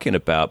talking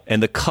about.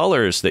 And the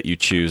colors that you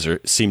choose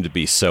seem to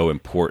be so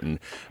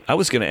important. I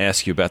was going to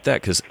ask you about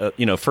that because,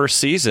 first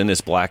season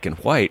is black and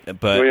white,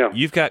 but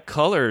you've got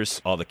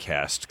colors, all the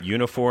cast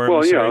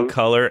uniforms are in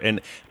color.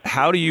 And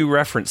how do you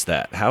reference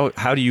that?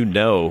 How do you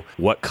know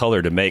what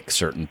color to make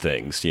certain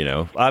things?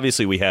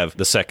 Obviously we have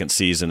the second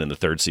season and the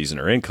third season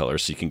are in color,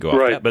 so you can go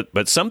off that.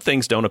 But some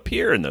things don't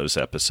appear in those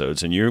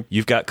episodes, and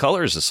you've got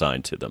colors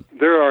assigned to them.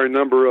 There are a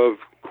number of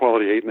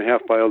quality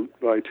 8.5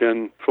 by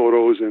 10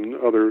 photos and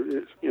other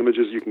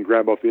images you can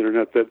grab off the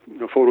internet that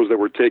photos that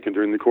were taken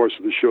during the course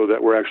of the show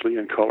that were actually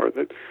in color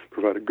that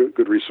provide a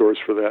good resource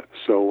for that.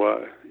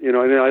 So and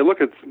I look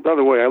at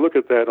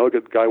that. I look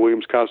at Guy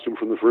Williams' costume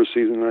from the first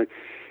season, and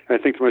I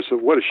think to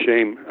myself, what a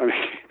shame.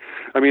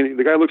 I mean,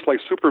 the guy looks like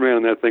Superman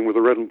in that thing with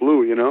the red and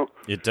blue,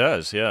 It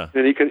does, yeah.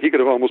 And he could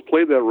have almost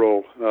played that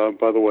role,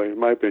 by the way, in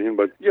my opinion.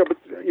 But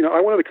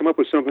I wanted to come up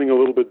with something a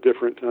little bit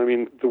different. I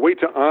mean, the way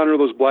to honor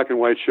those black and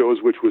white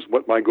shows, which was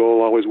what my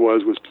goal always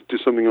was to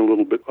do something a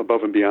little bit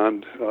above and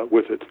beyond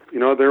with it.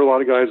 There are a lot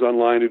of guys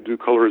online who do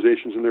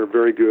colorizations, and they're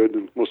very good,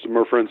 and most of them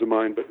are friends of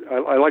mine. But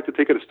I like to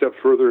take it a step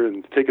further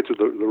and take it to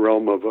the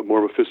realm of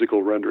more of a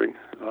physical rendering.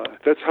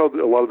 That's how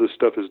a lot of this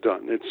stuff is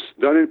done. It's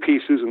done in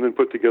pieces and then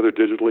put together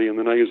digitally, and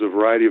then I use a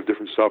variety of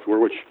different software,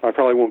 which I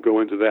probably won't go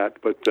into that.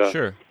 But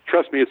sure.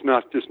 Trust me, it's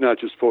not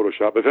just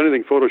Photoshop. If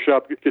anything,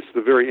 Photoshop gets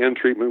the very end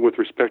treatment with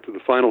respect to the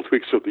final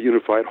tweaks of the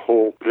unified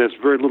whole. It has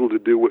very little to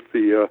do with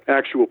the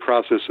actual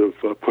process of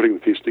putting the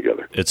piece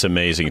together. It's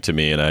amazing to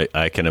me, and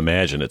I can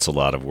imagine it's a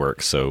lot of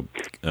work. So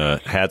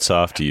hats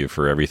off to you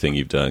for everything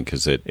you've done,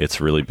 because it's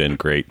really been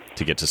great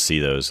to get to see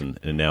those, and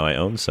now I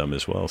own some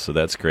as well, so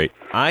that's great.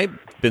 I've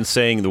been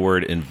saying the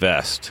word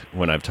invest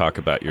when I've talked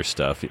about your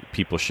stuff.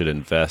 People should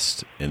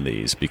invest in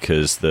these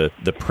because the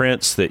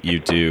prints that you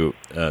do,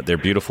 they're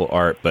beautiful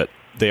art, but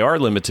they are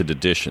limited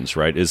editions,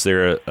 right? Is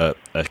there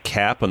a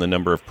cap on the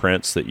number of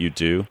prints that you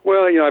do?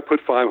 Well, I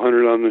put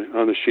 500 on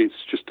the sheets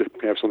just to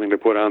have something to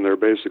put on there,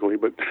 basically.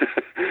 But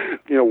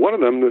one of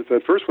them,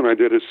 that first one I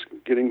did, is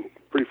getting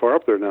pretty far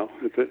up there now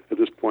at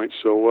this point.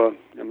 So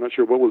I'm not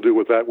sure what we'll do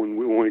with that when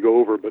we go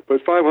over. But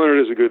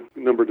 500 is a good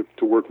number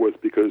to work with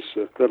because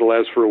that'll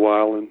last for a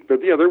while.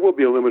 But there will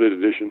be a limited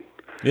edition.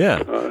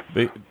 Yeah.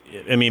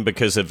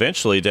 Because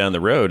eventually down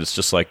the road, it's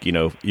just like,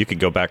 you could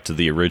go back to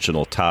the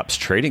original Topps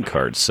trading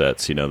card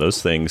sets.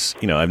 Those things,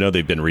 I know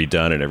they've been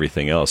redone and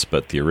everything else,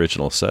 but the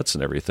original sets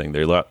and everything,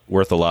 they're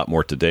worth a lot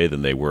more today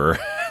than they were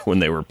when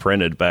they were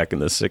printed back in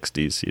the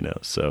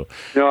 60s, so.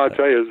 I'll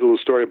tell you a little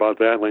story about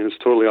that, Lane. It's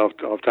totally off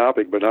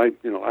topic, but I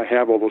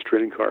have all those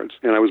trading cards,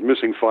 and I was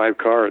missing 5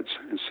 cards.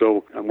 And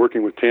so I'm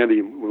working with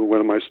Tandy, one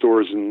of my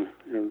stores in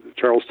the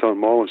Charlestown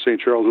Mall in St.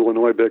 Charles,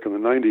 Illinois, back in the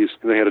 90s,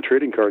 and they had a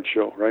trading card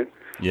show, right?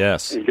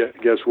 Yes. And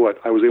guess what?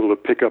 I was able to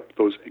pick up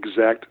those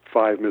exact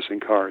 5 missing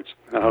cards.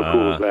 Now, how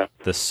cool is that?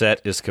 The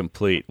set is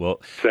complete.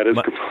 Well,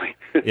 complete.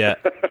 Yeah.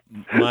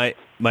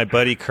 My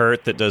buddy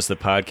Kurt that does the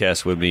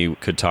podcast with me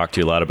could talk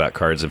to you a lot about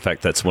cards. In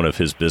fact, that's one of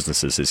his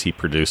businesses is he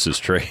produces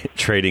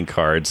trading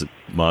cards.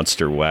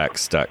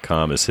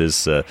 MonsterWax.com is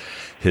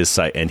his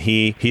site. And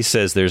he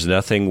says there's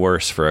nothing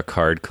worse for a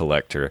card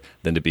collector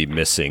than to be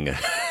missing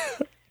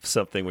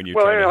something when you're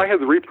I had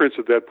the reprints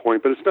at that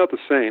point, but it's not the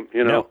same,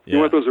 No, yeah. You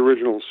want those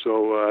originals,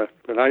 so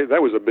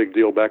that was a big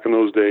deal back in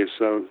those days.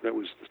 So that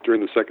was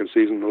during the second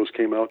season those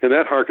came out, and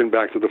that harkened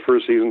back to the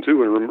first season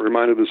too, and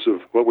reminded us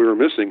of what we were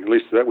missing. At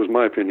least that was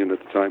my opinion at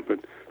the time, but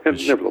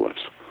nevertheless.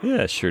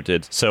 Yeah, it sure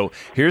did. So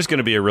here's going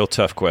to be a real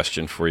tough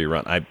question for you,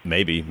 Ron.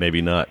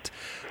 Maybe not.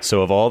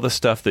 So of all the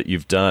stuff that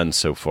you've done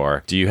so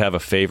far, do you have a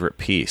favorite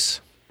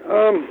piece?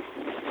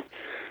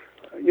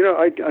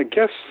 I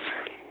guess.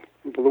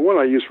 Well, the one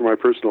I use for my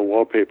personal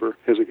wallpaper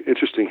has an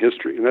interesting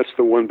history, and that's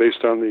the one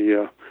based on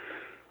the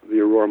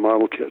Aurora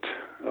model kit,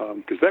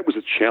 because that was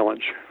a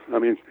challenge. I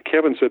mean,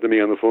 Kevin said to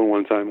me on the phone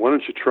one time, "Why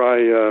don't you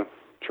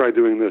try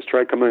doing this?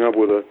 Try coming up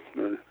with a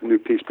new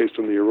piece based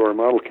on the Aurora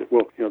model kit."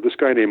 Well, this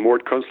guy named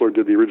Mort Kunstler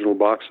did the original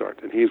box art,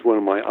 and he's one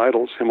of my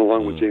idols, him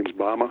along with James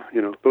Bama.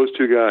 Those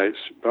two guys,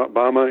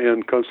 Bama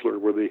and Kunstler,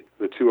 were the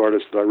two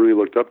artists that I really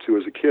looked up to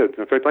as a kid.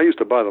 In fact, I used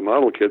to buy the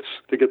model kits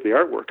to get the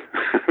artwork.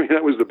 I mean,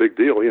 that was the big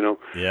deal,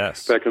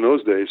 Yes. Back in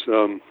those days.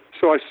 So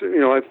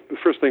the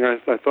first thing I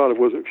thought of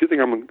was, if you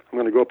think I'm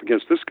going to go up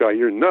against this guy,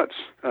 you're nuts.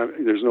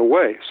 There's no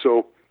way.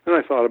 So then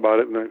I thought about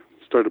it, and I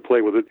started to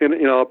play with it. And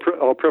I'll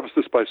preface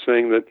this by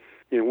saying that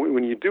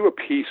when you do a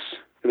piece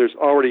and there's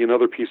already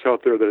another piece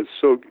out there that is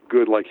so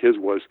good like his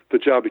was, the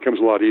job becomes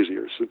a lot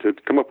easier. So to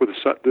come up with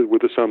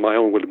this on my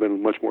own would have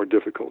been much more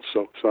difficult.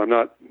 So I'm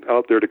not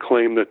out there to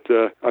claim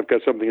that I've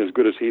got something as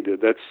good as he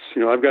did. That's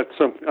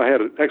I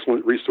had an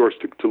excellent resource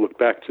to look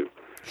back to.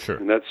 Sure.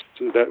 And that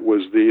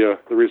was the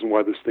reason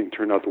why this thing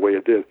turned out the way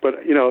it did. But,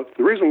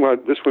 the reason why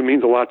this one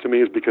means a lot to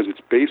me is because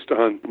it's based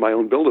on my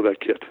own build of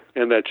that kit.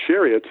 And that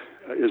chariot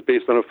is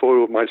based on a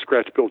photo of my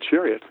scratch-built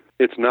chariot.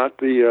 It's not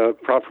the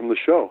prop from the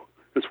show.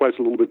 That's why it's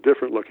a little bit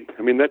different looking.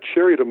 I mean, that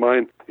chariot of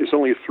mine is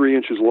only 3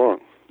 inches long.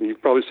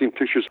 You've probably seen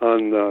pictures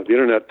on the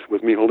internet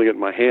with me holding it in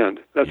my hand.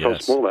 That's how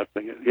small that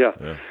thing is.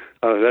 Yeah.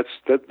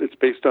 It's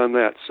based on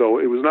that. So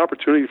it was an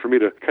opportunity for me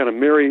to kind of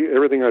marry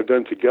everything I've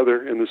done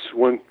together in this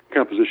one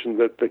composition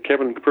that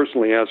Kevin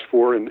personally asked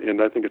for,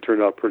 and I think it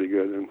turned out pretty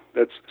good. And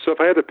so if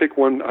I had to pick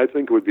one, I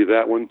think it would be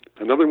that one.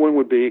 Another one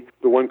would be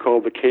the one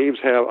called The Caves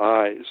Have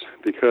Eyes,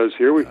 because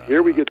here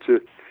we get to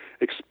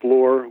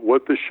explore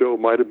what the show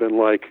might have been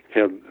like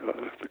had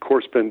the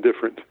course been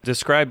different.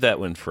 Describe that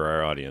one for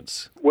our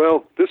audience.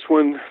 Well, this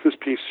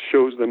piece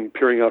shows them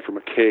peering out from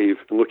a cave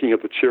and looking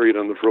at the chariot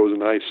on the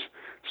frozen ice.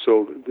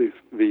 So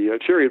the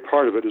chariot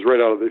part of it is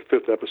right out of the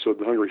 5th episode,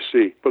 The Hungry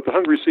Sea. But The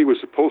Hungry Sea was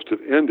supposed to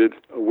have ended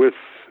with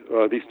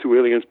these two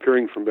aliens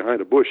peering from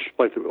behind a bush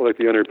like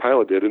the unaired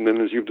pilot did. And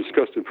then, as you've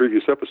discussed in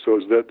previous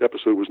episodes, that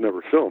episode was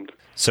never filmed.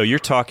 So you're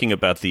talking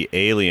about the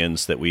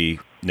aliens that we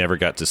never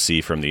got to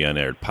see from the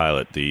unaired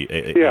pilot, the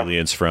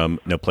aliens from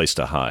No Place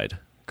to Hide,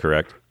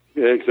 correct?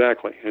 Yeah,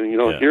 exactly. And,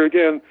 here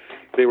again,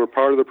 they were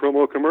part of the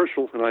promo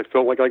commercial, and I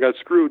felt like I got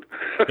screwed.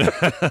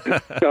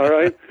 All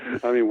right?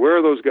 I mean, where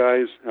are those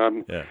guys?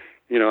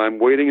 I'm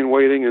waiting, and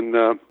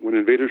when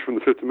Invaders from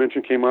the Fifth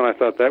Dimension came on, I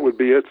thought that would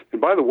be it.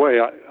 And by the way,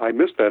 I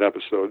missed that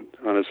episode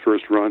on its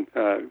first run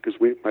because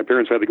my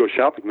parents had to go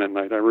shopping that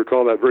night. I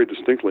recall that very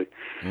distinctly.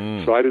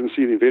 So I didn't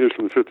see the Invaders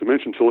from the Fifth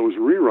Dimension until it was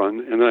rerun,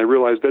 and then I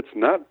realized that's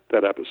not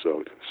that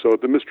episode. So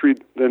the mystery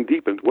then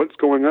deepened. What's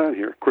going on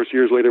here? Of course,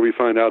 years later, we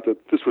find out that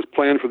this was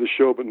planned for the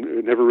show, but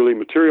it never really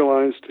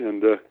materialized,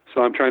 and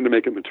so I'm trying to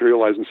make it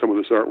materialize in some of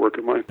this artwork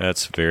of mine.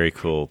 That's very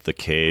cool. The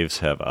Caves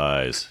Have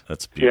Eyes.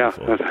 That's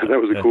beautiful. Yeah,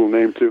 that was a cool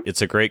name, too.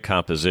 It's a great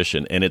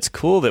composition, and it's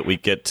cool that we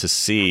get to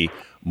see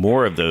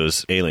more of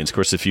those aliens. Of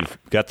course, if you've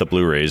got the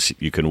Blu-rays,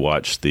 you can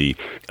watch the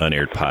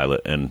unaired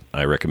pilot, and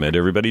I recommend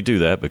everybody do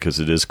that because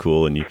it is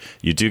cool, and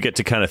you do get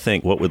to kind of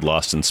think, what would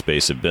Lost in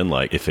Space have been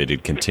like if it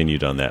had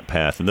continued on that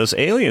path? And those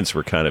aliens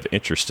were kind of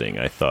interesting,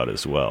 I thought,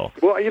 as well.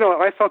 Well,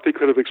 I thought they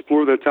could have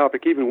explored that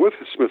topic even with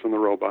Smith and the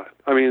Robot.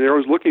 I mean, they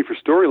were looking for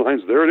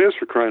storylines. There it is,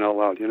 for crying out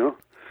loud,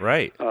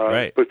 Right.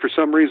 But for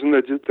some reason,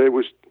 that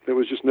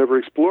was just never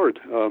explored,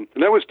 and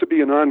that was to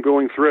be an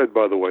ongoing thread.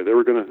 By the way, there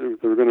were going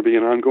to be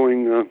an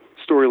ongoing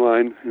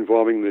storyline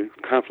involving the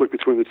conflict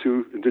between the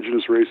two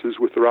indigenous races,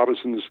 with the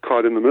Robinsons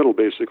caught in the middle,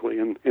 basically.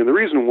 And the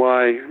reason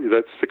why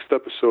that 6th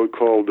episode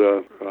called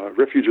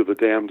 "Refuge of the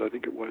Damned," I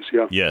think it was,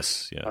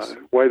 Yes.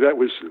 Why that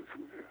was.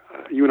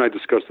 You and I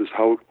discussed this,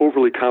 how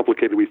overly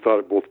complicated we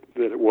thought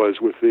that it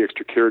was with the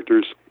extra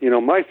characters.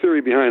 My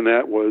theory behind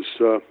that was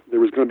there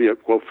was going to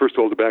be first of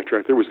all, to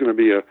backtrack, there was going to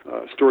be a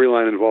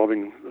storyline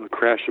involving a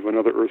crash of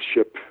another Earth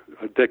ship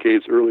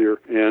decades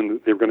earlier, and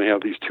they were going to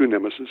have these two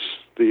nemesis,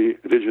 the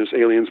indigenous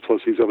aliens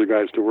plus these other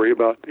guys to worry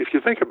about. If you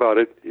think about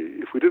it,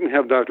 if we didn't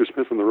have Dr.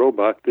 Smith and the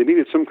Robot, they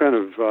needed some kind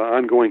of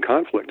ongoing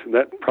conflict, and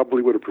that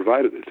probably would have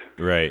provided it.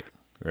 Right.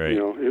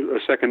 A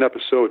second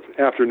episode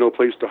after No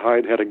Place to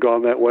Hide, had it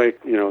gone that way,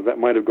 that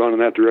might have gone in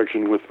that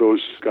direction with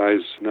those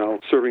guys now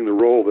serving the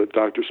role that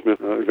Dr. Smith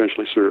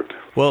eventually served.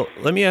 Well,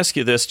 let me ask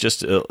you this,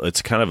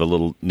 it's kind of a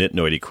little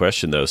nitnoidy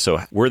question, though. So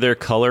were there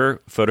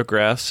color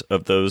photographs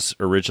of those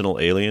original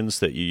aliens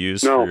that you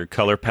used for your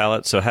color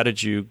palette? So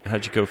how'd you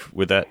go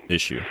with that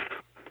issue?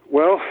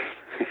 Well,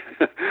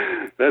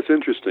 that's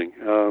interesting.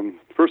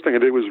 First thing I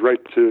did was write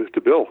to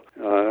Bill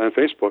on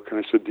Facebook, and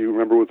I said, "Do you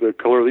remember what the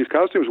color of these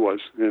costumes was?"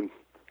 And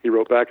he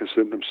wrote back and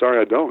said, "I'm sorry,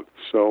 I don't."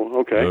 So,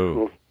 okay.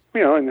 Oh.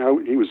 Well,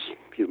 and he was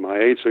my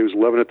age, so he was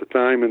 11 at the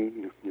time,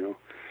 and,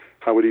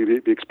 how would he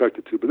be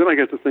expected to? But then I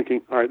got to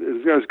thinking, all right,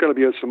 there's got to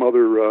be some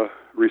other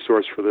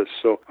resource for this.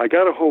 So I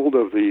got a hold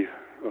of the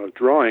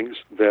drawings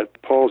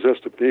that Paul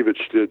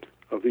Zestapnevich did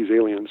of these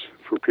aliens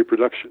for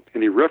pre-production,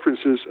 and he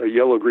references a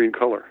yellow-green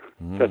color.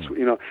 That's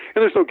and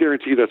there's no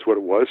guarantee that's what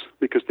it was,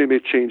 because they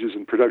made changes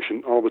in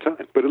production all the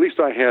time. But at least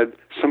I had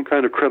some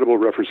kind of credible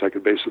reference I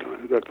could base it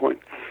on at that point.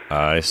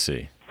 I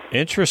see.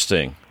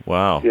 Interesting.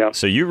 Wow. Yeah.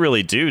 So you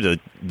really do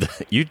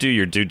you do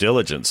your due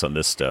diligence on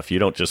this stuff. You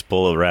don't just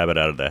pull a rabbit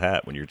out of the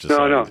hat when you're just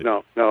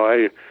No.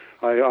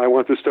 I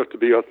want this stuff to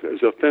be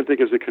as authentic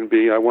as it can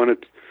be. I want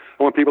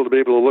people to be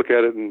able to look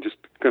at it and just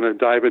kind of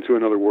dive into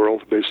another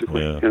world,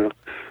 basically. Yeah.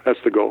 That's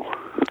the goal.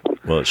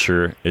 Well, it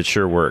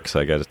sure works,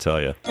 I got to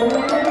tell you.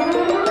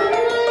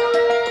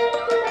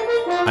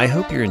 I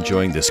hope you're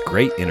enjoying this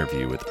great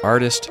interview with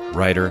artist,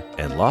 writer,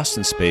 and Lost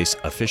in Space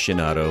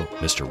aficionado,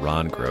 Mr.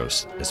 Ron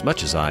Gross, as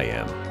much as I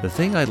am. The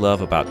thing I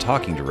love about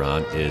talking to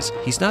Ron is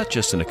he's not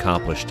just an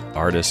accomplished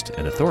artist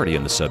and authority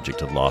on the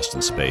subject of Lost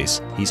in Space,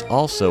 he's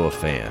also a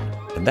fan.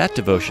 And that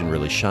devotion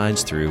really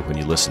shines through when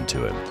you listen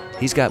to him.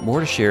 He's got more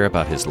to share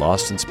about his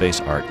Lost in Space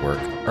artwork,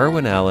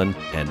 Irwin Allen,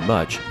 and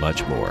much,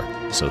 much more.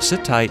 So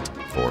sit tight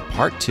for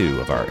part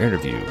 2 of our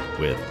interview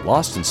with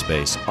Lost in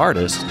Space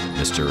artist,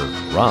 Mr.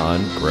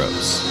 Ron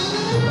Gross.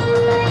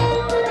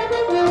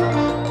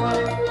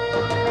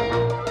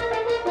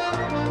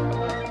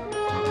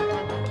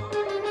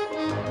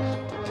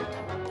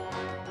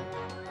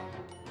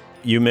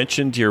 you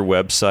mentioned your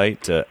website,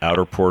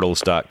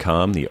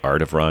 outerportals.com, The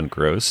Art of Ron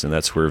Gross, and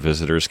that's where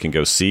visitors can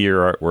go see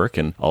your artwork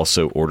and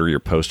also order your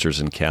posters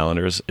and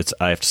calendars.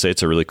 I have to say,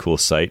 it's a really cool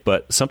site.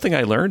 But something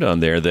I learned on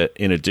there that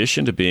in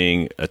addition to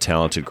being a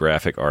talented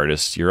graphic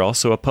artist, you're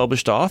also a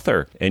published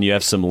author, and you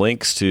have some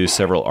links to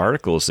several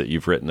articles that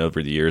you've written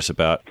over the years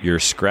about your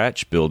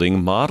scratch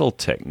building model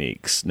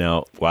techniques.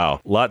 Now,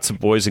 wow, lots of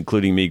boys,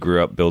 including me,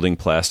 grew up building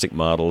plastic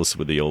models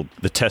with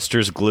the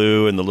tester's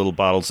glue and the little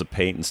bottles of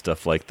paint and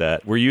stuff like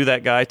that. Were you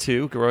that guy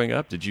too growing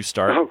up? Did you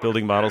start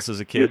building models as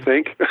a kid? You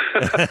think?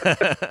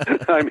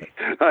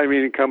 I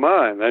mean, come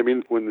on. I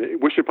mean, when the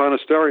Wish Upon a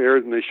Star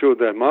aired and they showed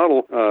that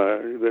model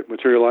that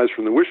materialized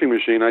from the wishing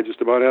machine, I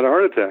just about had a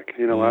heart attack.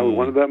 I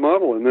wanted that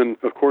model. And then,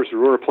 of course,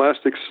 Aurora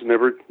Plastics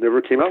never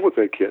came out with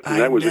that kit. And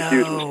that was a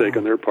huge mistake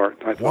on their part,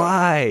 I thought.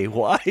 Why?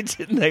 Why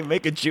didn't they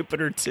make a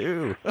Jupiter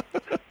 2?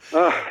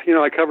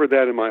 I covered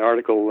that in my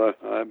article.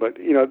 But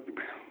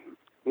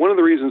one of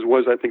the reasons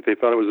was I think they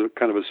thought it was a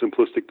kind of a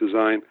simplistic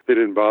design. They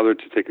didn't bother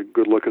to take a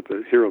good look at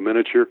the Hero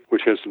miniature,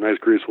 which has some nice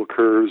graceful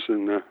curves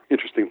and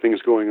interesting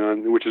things going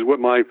on, which is what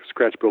my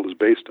scratch build is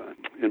based on.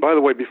 And by the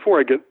way, before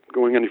I get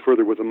going any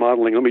further with the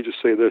modeling, let me just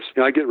say this.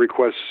 I get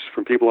requests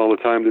from people all the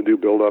time to do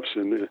build-ups,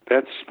 and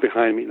that's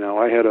behind me now.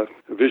 I had a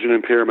vision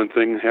impairment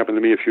thing happen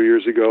to me a few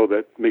years ago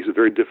that makes it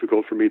very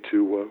difficult for me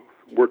to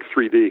work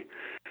 3D.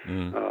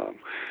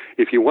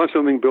 If you want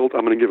something built,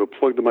 I'm going to give a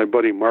plug to my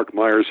buddy Mark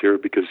Myers here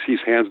because he's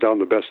hands down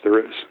the best there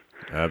is.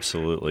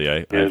 Absolutely.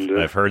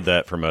 I've heard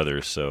that from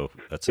others, so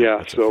that's a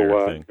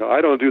fair thing.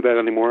 I don't do that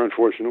anymore,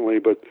 unfortunately,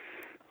 but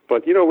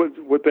what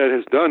that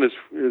has done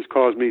is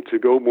caused me to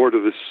go more to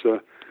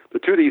this the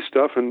 2D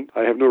stuff, and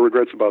I have no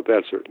regrets about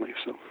that, certainly.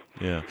 So.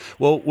 Yeah.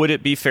 Well, would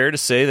it be fair to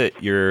say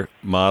that your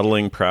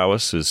modeling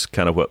prowess is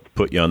kind of what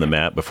put you on the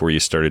map before you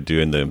started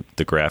doing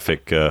the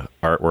graphic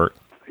artwork?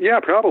 Yeah,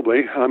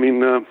 probably. I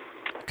mean...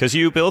 Because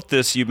you built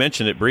this, you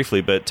mentioned it briefly,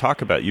 but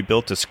talk about you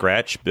built a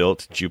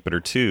scratch-built Jupiter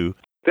 2.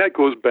 That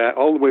goes back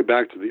all the way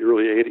back to the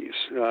early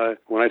 80s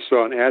when I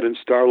saw an ad in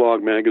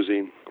Starlog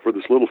magazine for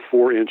this little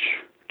 4-inch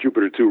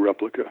Jupiter 2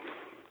 replica.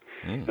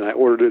 And I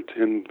ordered it,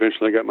 and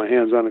eventually I got my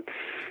hands on it.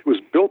 It was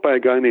built by a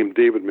guy named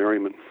David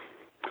Merriman,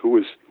 who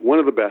was one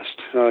of the best.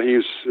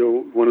 He's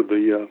one of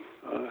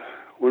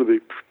the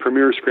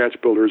premier scratch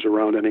builders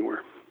around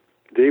anywhere.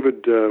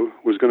 David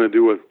was going to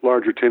do a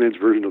larger 10-inch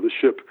version of the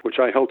ship, which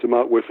I helped him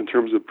out with in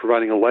terms of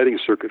providing a lighting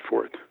circuit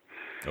for it.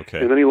 Okay.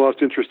 And then he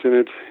lost interest in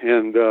it,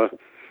 and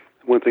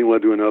one thing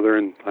led to another,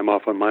 and I'm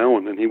off on my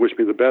own. And he wished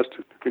me the best,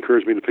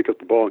 encouraged me to pick up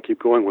the ball and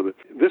keep going with it.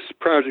 This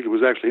project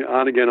was actually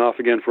on again, off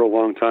again for a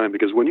long time,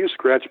 because when you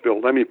scratch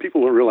build, I mean, people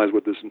don't realize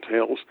what this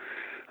entails.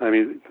 I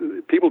mean,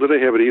 people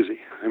today have it easy.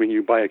 I mean,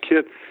 you buy a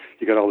kit,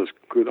 you got all this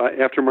good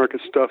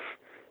aftermarket stuff.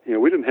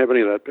 We didn't have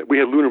any of that. We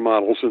had lunar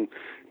models,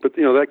 but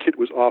that kit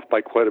was off by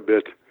quite a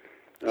bit.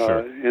 Sure.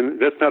 And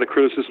that's not a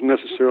criticism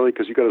necessarily,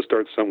 because you got to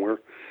start somewhere.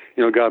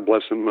 God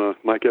bless him.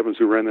 Mike Evans,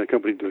 who ran that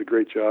company, did a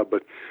great job,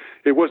 but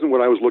it wasn't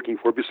what I was looking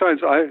for.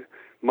 Besides,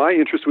 my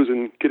interest was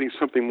in getting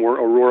something more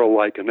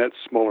Aurora-like, and that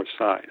smaller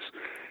size.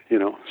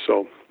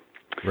 So.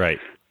 Right.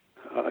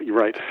 You're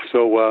right.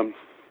 So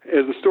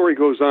as the story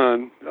goes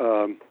on,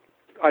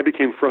 I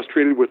became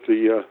frustrated with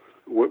the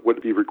what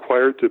would be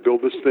required to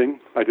build this thing.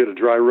 I did a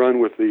dry run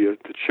with the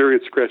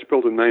Chariot scratch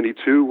build in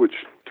 '92, which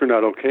turned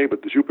out okay,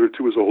 but the Jupiter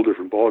 2 is a whole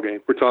different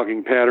ballgame. We're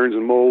talking patterns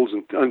and molds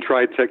and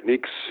untried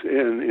techniques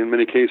in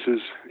many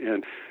cases,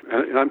 and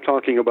I'm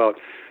talking about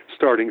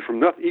starting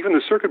from even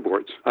the circuit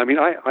boards. I mean,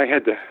 I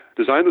had to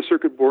design the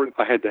circuit board.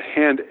 I had to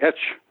hand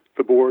etch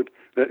the board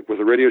with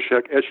a Radio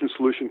Shack etch and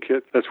solution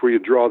kit. That's where you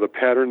draw the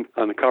pattern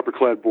on the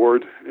copper-clad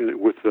board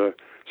with a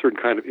certain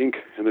kind of ink,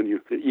 and then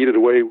you eat it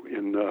away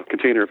in a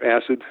container of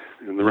acid,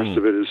 and the rest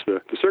of it is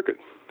the circuit.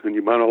 And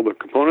you mount all the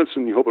components,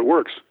 and you hope it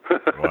works.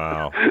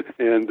 Wow.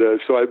 And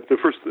so I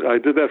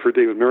did that for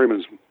David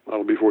Merriman's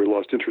model before he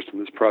lost interest in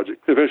this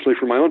project. Eventually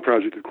for my own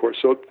project, of course.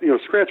 So,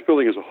 scratch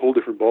building is a whole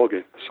different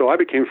ballgame. So I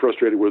became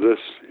frustrated with this.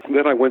 And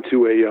then I went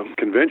to a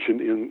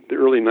convention in the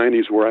early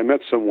 90s where I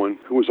met someone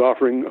who was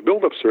offering a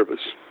build-up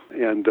service.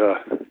 And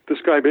this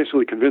guy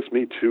basically convinced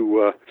me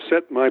to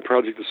set my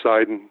project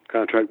aside and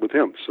contract with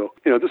him. So,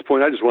 at this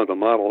point, I just wanted the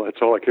model.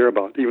 That's all I care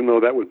about, even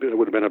though that would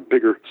have been a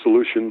bigger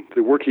solution.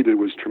 The work he did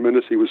was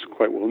tremendous. He was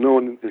quite well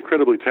known,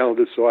 incredibly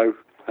talented, so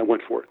I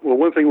went for it. Well,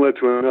 one thing led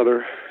to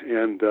another,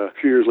 and a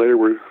few years later,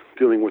 we're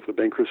dealing with the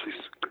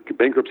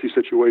bankruptcy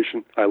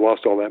situation. I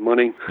lost all that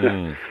money.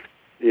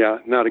 Yeah,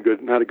 not a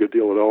good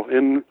deal at all.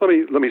 And let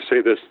me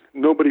say this: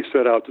 nobody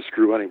set out to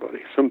screw anybody.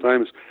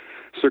 Sometimes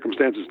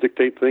circumstances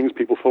dictate things,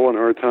 people fall in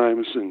hard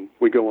times, and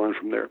we go on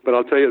from there. But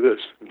I'll tell you this,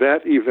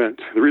 that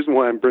event, the reason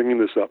why I'm bringing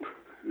this up,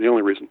 the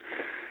only reason,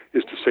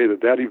 is to say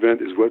that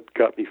event is what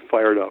got me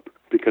fired up,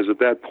 because at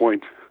that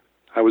point,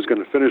 I was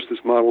going to finish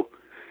this model,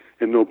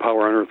 and no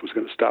power on earth was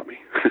going to stop me.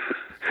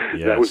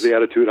 Yes. That was the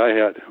attitude I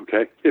had,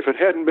 okay? If it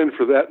hadn't been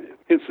for that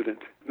incident,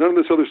 none of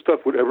this other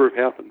stuff would ever have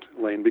happened,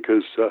 Lane,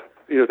 because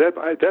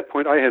at that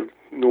point, I had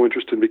no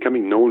interest in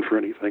becoming known for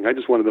anything. I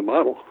just wanted to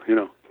model,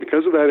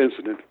 Because of that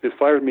incident, it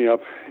fired me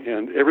up,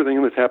 and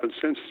everything that's happened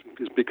since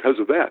is because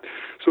of that.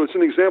 So it's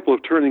an example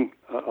of turning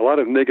a lot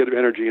of negative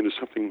energy into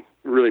something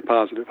really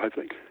positive, I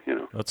think,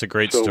 That's a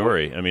great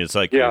story. I mean, it's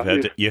like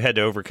you had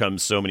to overcome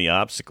so many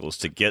obstacles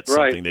to get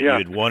something that you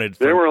had wanted.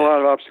 There were a lot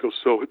of obstacles.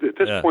 So at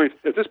this point,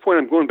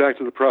 I'm going back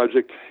to the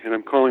project, and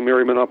I'm calling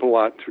Merriman up a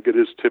lot to get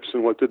his tips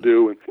on what to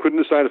do, and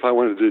couldn't decide if I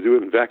wanted to do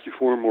it in vacuum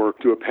form or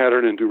do a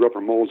pattern and do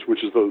rubber molds,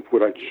 which is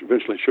what I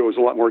eventually show is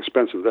a lot more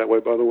expensive that way,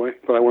 by the way.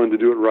 But I wanted to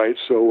do it right.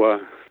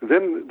 So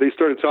then they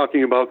started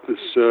talking about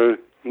this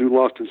new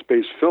Lost in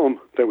Space film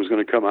that was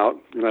going to come out,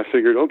 and I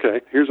figured,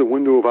 okay, here's a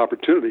window of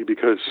opportunity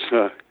because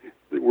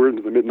we're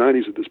into the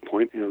mid-'90s at this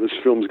point. This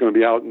film is going to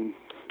be out in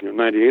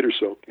 98 or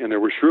so, and there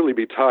will surely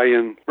be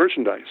tie-in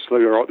merchandise. So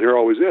there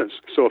always is.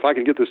 So if I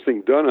can get this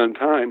thing done on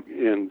time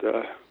and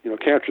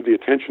capture the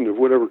attention of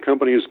whatever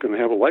company is going to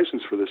have a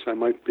license for this, I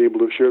might be able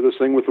to share this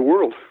thing with the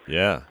world.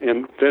 Yeah.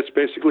 And that's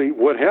basically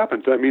what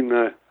happened. I mean,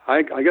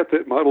 I got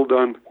that model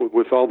done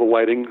with all the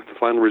lighting. The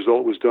final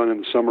result was done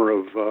in the summer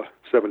of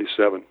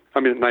 97.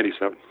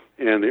 97.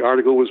 And the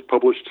article was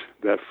published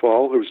that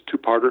fall. It was a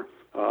two-parter.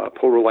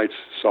 Polar Lights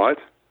saw it.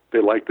 They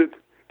liked it.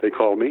 They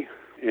called me.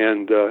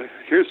 And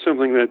here's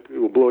something that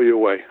will blow you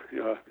away.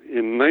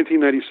 In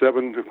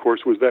 1997, of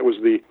course, was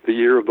the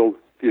year of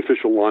the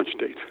official launch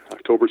date,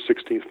 October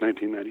 16th,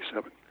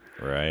 1997.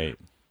 Right.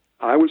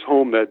 I was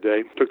home that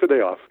day, took the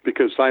day off,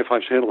 because Sci-Fi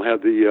Channel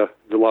had the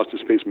Lost in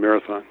Space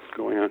Marathon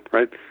going on,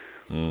 right?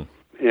 Mm.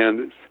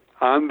 And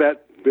on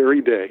that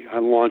very day,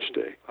 on launch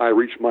day, I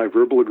reached my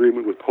verbal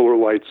agreement with Polar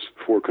Lights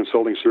for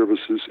consulting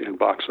services and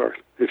box art,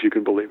 if you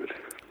can believe it.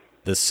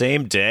 The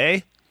same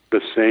day?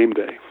 The same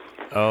day.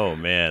 Oh,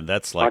 man,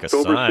 that's like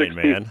October a sign, 16th,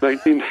 man.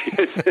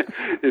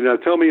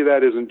 Tell me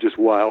that isn't just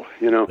wild,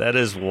 That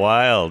is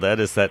wild.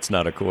 That's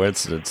not a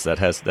coincidence.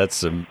 That's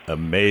some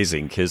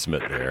amazing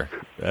kismet there.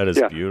 That is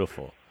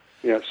beautiful.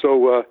 Yeah,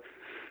 so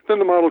then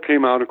the model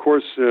came out, of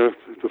course, the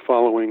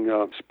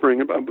following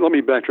spring. Let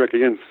me backtrack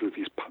again, so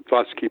these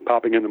thoughts keep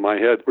popping into my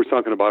head. We're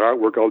talking about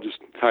artwork. I'll just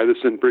tie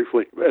this in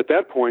briefly. At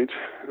that point,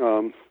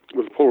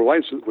 with Polar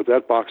Lights, with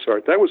that box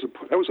art, that was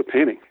a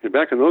painting. And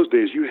back in those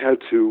days, you had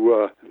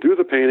to do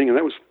the painting, and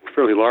that was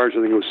fairly large.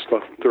 I think it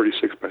was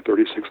 36 by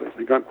 36, I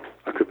think.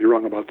 I could be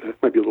wrong about that. It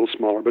might be a little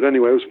smaller. But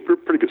anyway, it was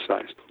pretty good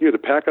size. You had to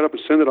pack it up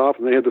and send it off,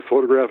 and they had to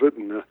photograph it,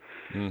 and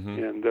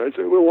it's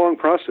a long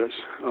process.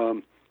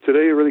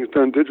 Today, everything's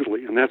done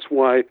digitally, and that's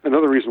why,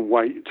 another reason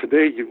why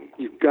today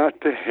you've got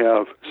to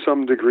have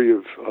some degree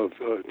of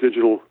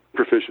digital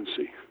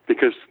proficiency,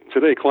 because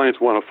today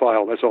clients want a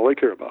file. That's all they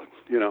care about,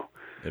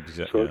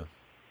 Exactly. So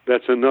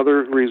that's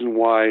another reason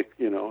why,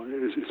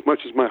 as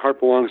much as my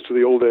heart belongs to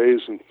the old days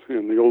and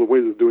the old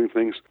ways of doing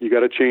things, you got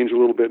to change a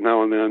little bit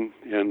now and then,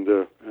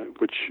 and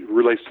which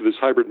relates to this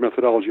hybrid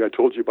methodology I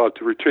told you about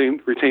to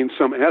retain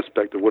some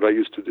aspect of what I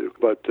used to do.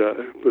 But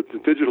the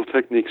digital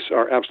techniques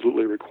are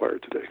absolutely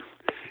required today.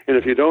 And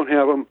if you don't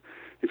have them,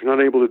 if you're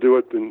not able to do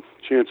it, then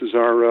chances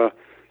are you're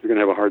going to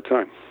have a hard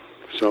time.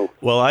 So,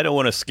 well, I don't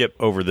want to skip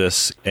over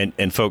this,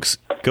 and folks,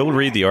 go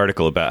read the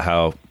article about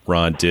how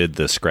Ron did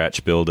the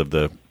scratch build of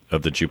the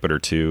Jupiter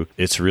 2.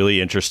 It's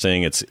really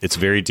interesting. It's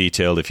very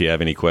detailed. If you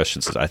have any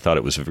questions, I thought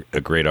it was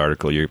a great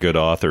article. You're a good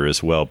author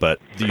as well.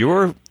 But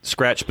your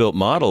scratch built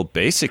model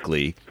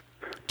basically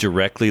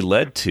directly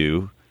led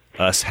to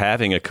us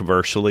having a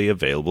commercially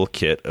available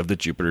kit of the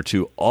Jupiter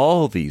 2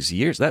 all these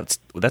years. That's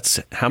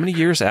how many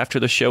years after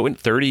the show?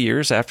 30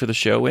 years after the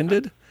show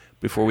ended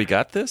before we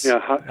got this?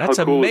 Yeah, that's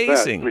how cool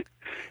amazing. Is that?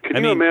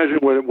 Can you imagine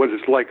what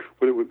it's like?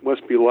 What it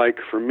must be like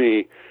for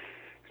me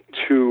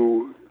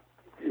to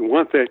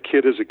want that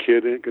kit as a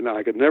kid, and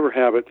I could never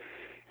have it,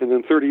 and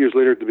then 30 years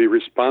later to be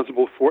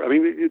responsible for. I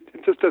mean, it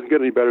just doesn't get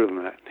any better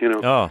than that,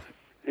 Oh.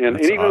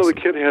 And even though the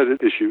kit had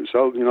issues,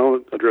 I'll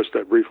address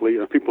that briefly.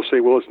 People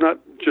say, well, it's not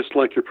just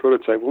like your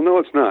prototype. Well, no,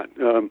 it's not.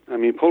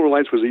 Polar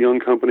Lights was a young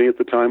company at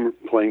the time.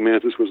 Playing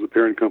Mantis was the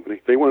parent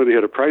company. They wanted to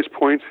hit a price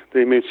point.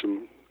 They made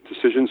some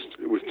decisions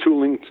with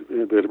tooling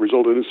that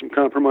resulted in some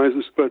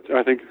compromises. But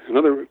I think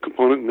another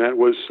component in that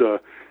was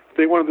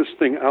they wanted this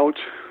thing out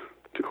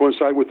to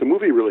coincide with the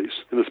movie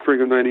release in the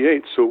spring of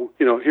 98. So,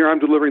 here I'm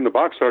delivering the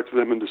box art to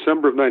them in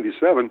December of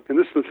 97, and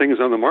this thing is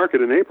on the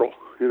market in April,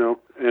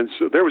 and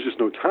so there was just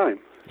no time.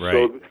 Right.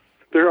 So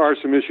there are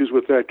some issues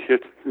with that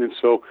kit, and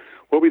so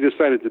what we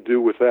decided to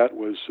do with that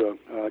was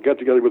I got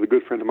together with a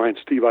good friend of mine,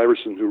 Steve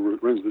Iverson, who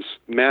runs this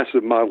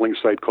massive modeling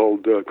site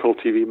called Cult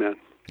TV Man.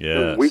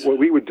 Yes. What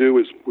we would do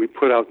is we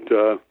put out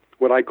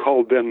what I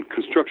called then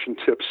construction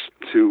tips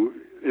to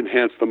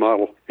enhance the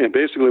model. And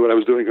basically what I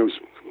was doing was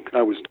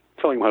I was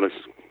telling them how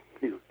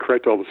to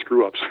correct all the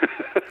screw-ups.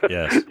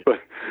 Yes.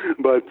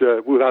 But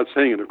without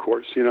saying it, of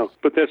course,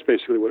 But that's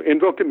basically what. And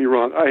don't get me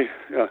wrong,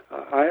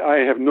 I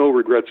have no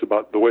regrets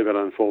about the way that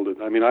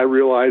unfolded. I mean, I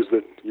realize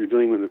that you're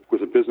dealing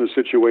with a business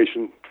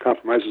situation.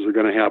 Compromises are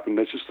going to happen.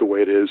 That's just the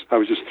way it is. I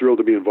was just thrilled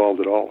to be involved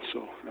at all.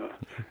 So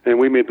And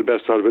we made the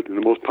best out of it in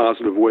the most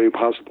positive way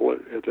possible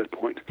at that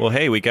point. Well,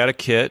 hey, we got a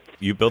kit.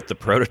 You built the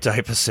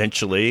prototype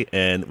essentially,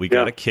 and we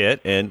got a kit,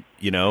 and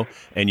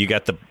and you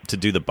got to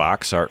do the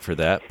box art for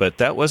that. But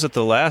that wasn't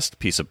the last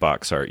piece of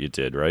box art you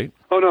did, right?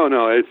 Oh,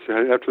 no. It's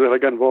after that I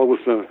got involved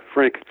with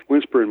Frank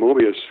Winsper and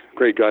Mobius.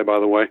 Great guy, by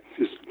the way.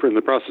 He's in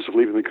the process of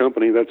leaving the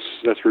company.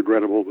 That's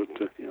regrettable,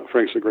 but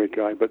Frank's a great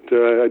guy. But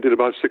I did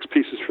about 6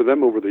 pieces for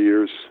them over the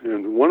years,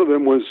 and one of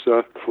them was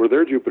for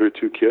their Jupiter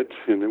 2 kit,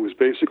 and it was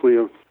basically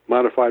a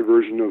modified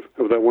version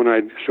of that one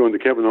I'd shown to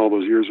Kevin all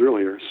those years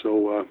earlier.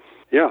 So,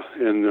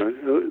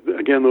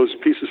 again, those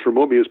pieces for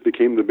Mobius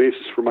became the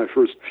basis for my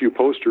first few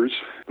posters,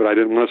 but I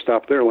didn't want to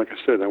stop there. Like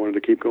I said, I wanted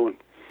to keep going.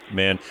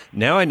 Man,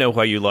 now I know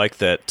why you like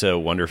that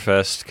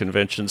Wonderfest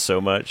convention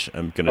so much.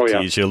 I'm going to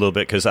tease you a little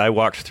bit because I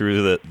walked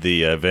through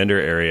the vendor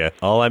area.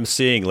 All I'm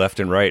seeing left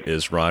and right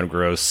is Ron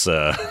Gross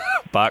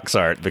box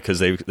art because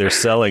they're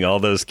selling all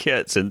those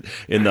kits in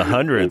the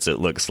hundreds, it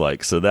looks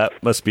like. So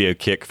that must be a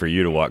kick for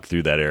you to walk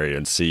through that area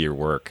and see your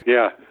work.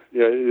 Yeah,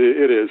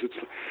 it is.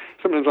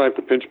 Sometimes I have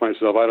to pinch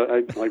myself.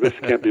 I like, this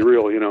can't be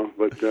real,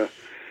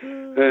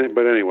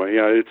 But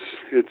anyway,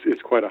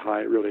 it's quite a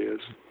high. It really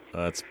is.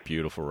 That's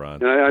beautiful,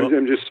 Ron. And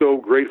I'm just so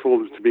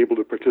grateful to be able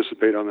to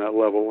participate on that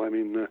level. I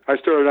mean, I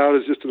started out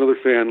as just another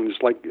fan,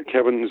 just like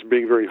Kevin is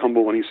being very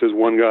humble when he says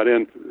one got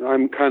in.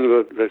 I'm kind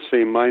of that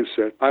same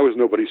mindset. I was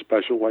nobody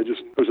special. I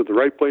was at the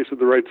right place at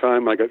the right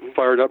time. I got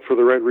fired up for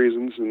the right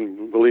reasons,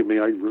 and believe me,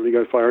 I really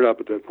got fired up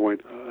at that point.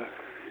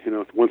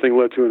 One thing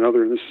led to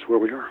another, and this is where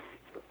we are.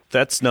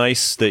 That's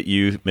nice that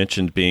you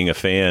mentioned being a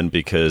fan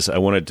because I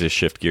wanted to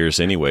shift gears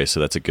anyway, so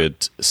that's a good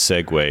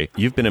segue.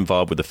 You've been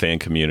involved with the fan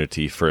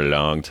community for a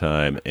long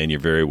time, and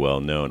you're very well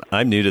known.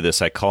 I'm new to this.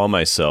 I call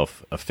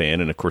myself a fan,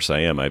 and of course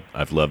I am.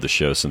 I've loved the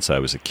show since I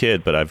was a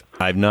kid, but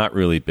I've not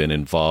really been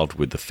involved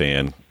with the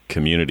fan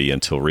community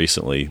until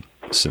recently,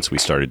 since we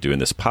started doing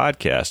this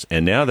podcast.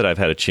 And now that I've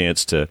had a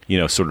chance to,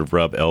 sort of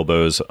rub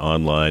elbows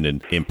online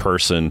and in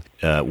person,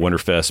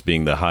 Wonderfest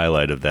being the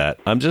highlight of that,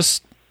 I'm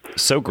just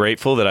so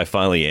grateful that I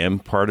finally am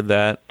part of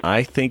that.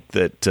 I think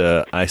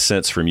that I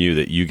sense from you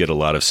that you get a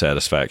lot of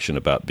satisfaction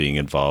about being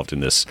involved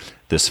in this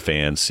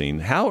fan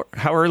scene. How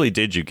early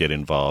did you get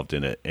involved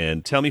in it?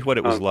 And tell me what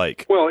it was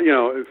like. Well,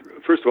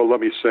 first of all, let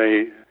me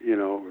say,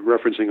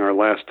 referencing our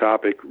last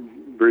topic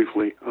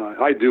briefly,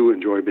 I do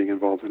enjoy being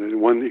involved in it.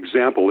 And one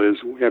example is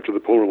after the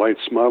Polar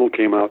Lights model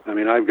came out. I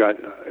mean, I've got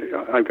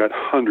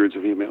hundreds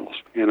of emails,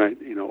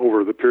 and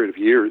over the period of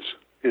years.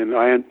 And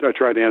I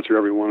tried to answer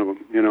every one of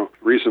them.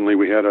 Recently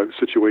we had a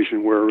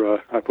situation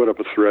where I put up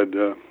a thread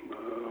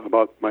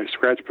about my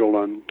scratch build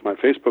on my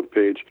Facebook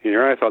page. And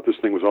I thought this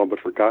thing was all but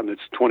forgotten.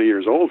 It's 20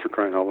 years old, for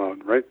crying out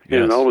loud, right?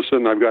 Yes. And all of a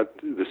sudden I've got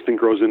this thing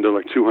grows into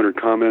like 200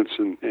 comments,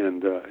 and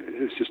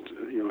it's just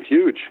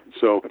huge.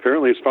 So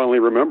apparently it's finally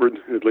remembered,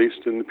 at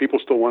least, and people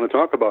still want to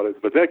talk about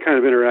it. But that kind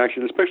of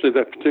interaction, especially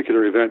that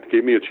particular event,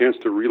 gave me a chance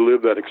to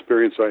relive that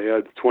experience I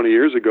had 20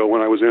 years ago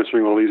when I was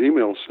answering all these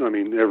emails,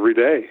 every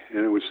day.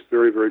 And it was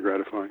very, very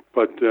gratifying.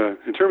 But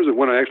in terms of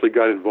when I actually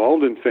got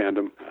involved in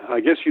fandom, I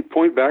guess you'd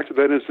point back to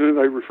that incident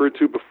I referred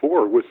to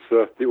before with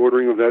the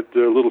ordering of that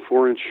little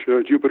 4-inch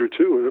Jupiter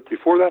 2.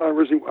 Before that, I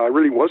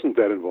really wasn't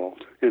that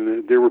involved.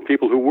 And there were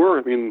people who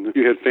were.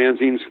 You had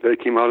fanzines that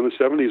came out in the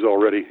 70s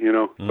already,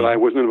 but I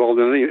wasn't involved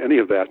in any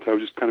of that. I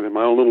was just kind of in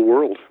my own little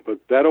world. But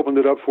that opened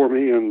it up for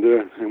me,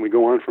 and we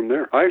go on from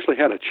there. I actually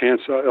had a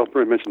chance. I'll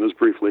probably mention this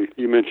briefly.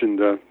 You mentioned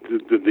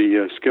did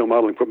the scale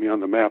modeling put me on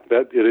the map?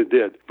 That it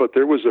did. But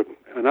there was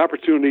an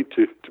opportunity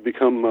to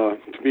become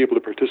to be able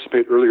to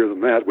participate earlier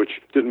than that,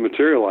 which didn't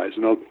materialize,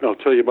 and I'll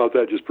tell you about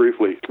that just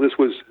briefly. This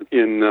was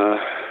in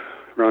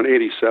around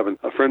 87.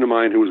 A friend of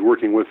mine who was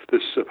working with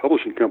this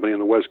publishing company on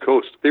the West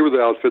Coast, they were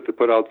the outfit that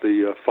put out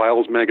the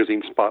Files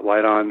magazine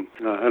spotlight on.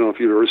 I don't know if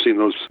you've ever seen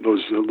those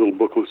little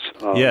booklets.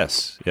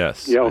 Yes. Yeah,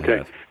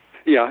 okay.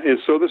 Yeah, and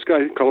so this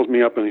guy calls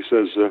me up and he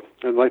says,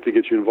 I'd like to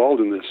get you involved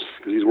in this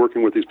because he's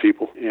working with these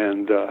people.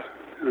 And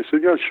I said,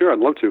 yeah, sure, I'd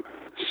love to.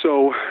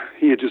 So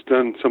he had just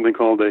done something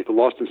called the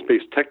Lost in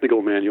Space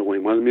Technical Manual. He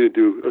wanted me to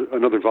do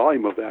another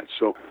volume of that.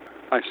 So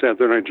I sat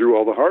there and I drew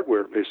all the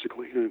hardware,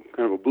 basically, in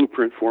kind of a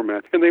blueprint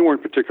format. And they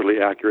weren't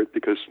particularly accurate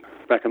because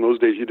back in those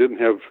days you didn't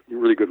have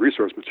really good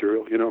resource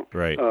material,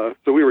 Right.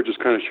 So we were just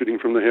kind of shooting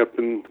from the hip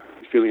and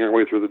feeling our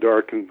way through the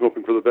dark and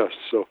hoping for the best.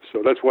 So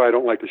that's why I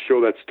don't like to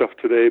show that stuff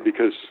today,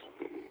 because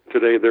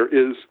today there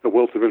is a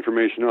wealth of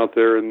information out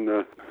there, and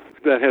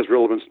that has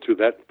relevance to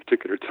that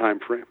particular time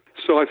frame.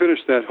 So I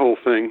finished that whole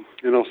thing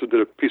and also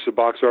did a piece of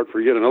box art for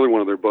yet another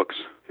one of their books.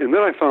 And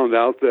then I found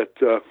out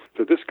that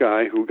this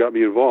guy who got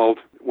me involved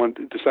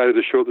decided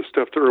to show the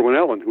stuff to Irwin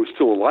Allen, who was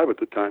still alive at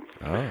the time.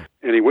 Oh.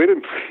 And he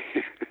waited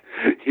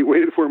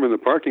for him in the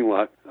parking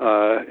lot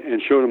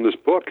and showed him this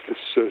book,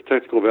 this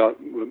technical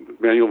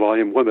manual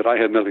volume 1 that I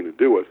had nothing to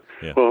do with.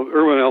 Yeah. Well,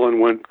 Irwin Allen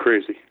went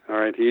crazy. All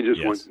right, he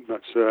just went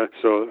nuts.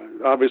 So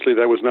obviously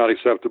that was not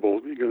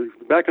acceptable.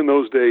 Back in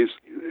those days,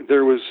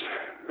 there was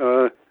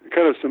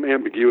kind of some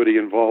ambiguity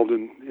involved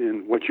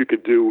in what you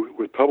could do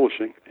with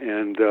publishing,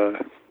 and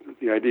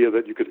the idea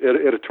that you could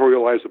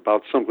editorialize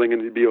about something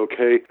and it'd be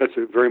okay. That's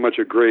very much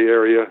a gray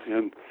area.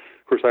 And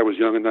of course, I was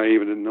young and naive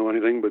and didn't know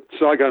anything, but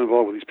so I got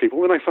involved with these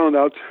people. And I found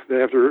out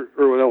that after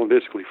Irwin Allen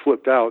basically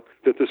flipped out,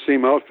 that the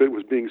same outfit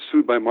was being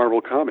sued by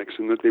Marvel Comics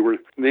and that they were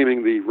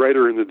naming the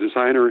writer and the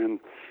designer in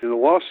a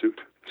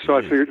lawsuit. So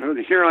I figured,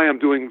 here I am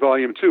doing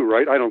volume 2,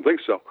 right? I don't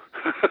think so.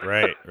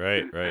 Right.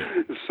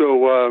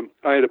 So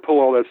I had to pull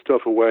all that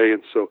stuff away,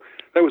 and so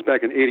that was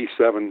back in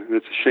 '87, and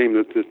it's a shame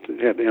that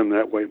it had to end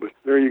that way. But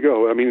there you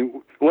go. I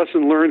mean,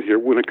 lesson learned here: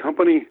 when a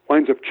company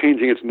winds up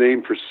changing its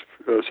name for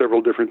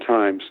several different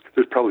times,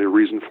 there's probably a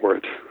reason for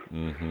it,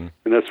 and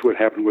that's what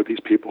happened with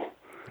these people.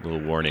 A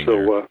little warning.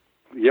 So,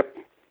 yep,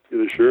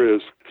 it sure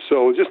is.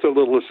 So, just a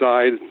little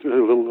aside,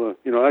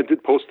 I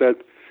did post that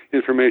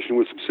information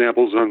with some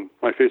samples on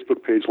my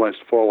Facebook page last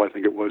fall, I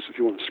think it was. If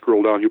you want to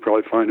scroll down, you'll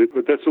probably find it.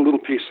 But that's a little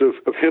piece of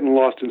hidden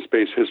lost in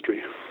space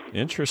history.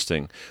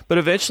 Interesting. But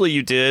eventually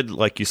you did,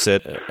 like you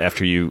said,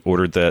 after you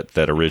ordered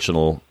that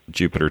original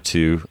Jupiter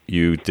 2,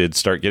 you did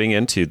start getting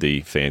into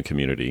the fan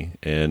community.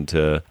 And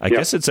I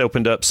guess it's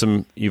opened up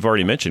some, you've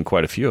already mentioned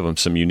quite a few of them,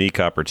 some unique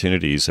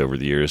opportunities over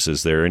the years.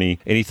 Is there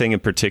anything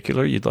in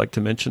particular you'd like to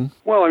mention?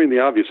 Well, I mean,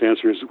 the obvious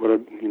answer is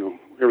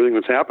everything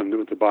that's happened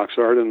with the box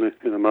art and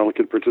the model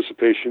kit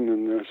participation,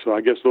 and so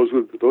I guess those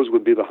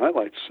would be the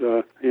highlights.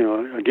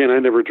 Again, I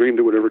never dreamed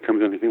it would ever come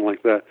to anything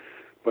like that,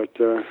 but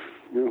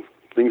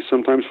things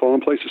sometimes fall in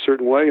place a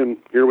certain way, and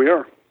here we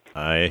are.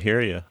 I hear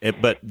you.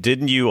 But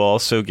didn't you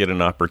also get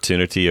an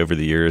opportunity over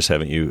the years?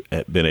 Haven't you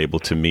been able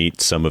to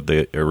meet some of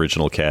the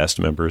original cast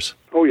members?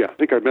 Oh yeah, I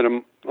think I've met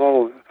them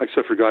all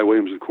except for Guy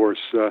Williams, of course.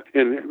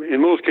 And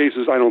in most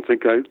cases, I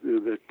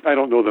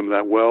don't know them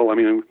that well. I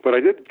mean, but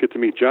I did get to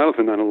meet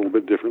Jonathan on a little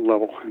bit different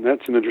level, and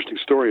that's an interesting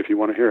story if you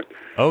want to hear it.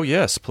 Oh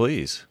yes,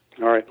 please.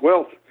 All right.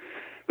 Well,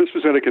 this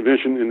was at a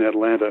convention in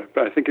Atlanta.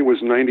 I think it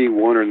was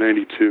 91 or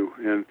 92,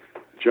 and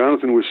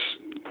Jonathan was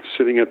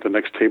sitting at the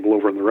next table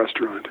over in the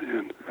restaurant,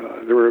 and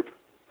there were,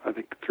 I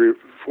think, 4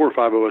 or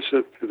 5 of us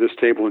at this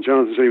table, and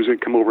Jonathan said he was going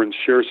to come over and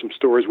share some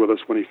stories with us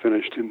when he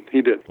finished, and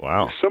he did.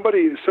 Wow.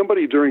 Somebody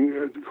during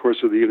the course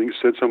of the evening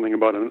said something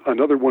about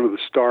another one of the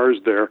stars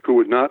there who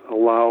would not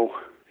allow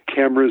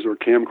cameras or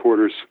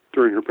camcorders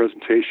during her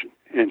presentation.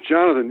 And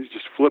Jonathan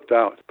just flipped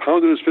out,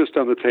 pounded his fist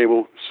on the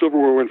table,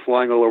 silverware went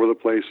flying all over the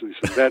place, and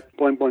he said, that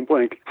blank, blank,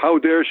 blank, how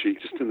dare she,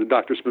 just in the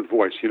Dr. Smith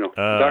voice,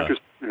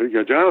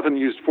 Jonathan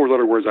used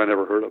 4-letter words I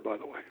never heard of, by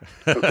the way.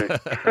 Okay.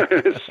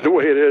 It's the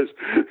way it is.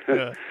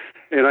 Yeah.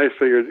 And I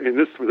figured, at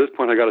this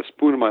point, I got a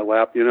spoon in my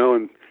lap,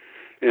 and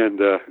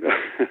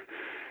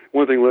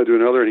one thing led to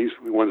another, and he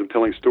winds up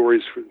telling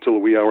stories until the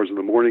wee hours of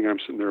the morning. I'm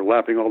sitting there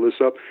lapping all this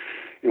up.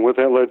 And what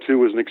that led to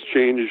was an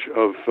exchange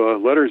of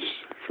letters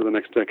for the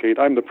next decade.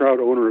 I'm the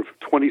proud owner of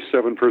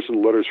 27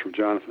 personal letters from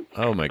Jonathan.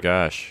 Oh, my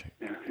gosh.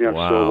 Yeah.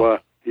 Wow. So,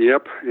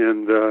 yep.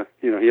 And,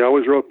 he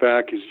always wrote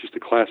back. He's just a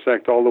class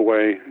act all the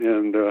way.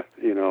 And,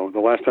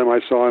 the last time I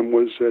saw him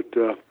was at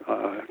a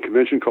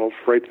convention called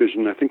Fright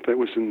Vision. I think that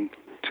was in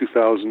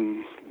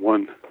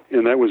 2001.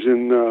 And that was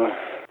in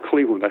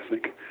Cleveland, I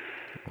think.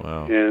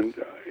 Wow. And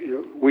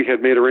we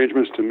had made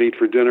arrangements to meet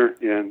for dinner,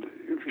 and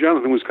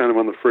Jonathan was kind of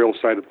on the frail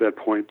side at that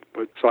point.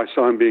 But so I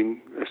saw him being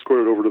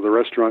escorted over to the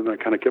restaurant, and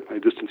I kind of kept my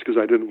distance because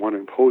I didn't want to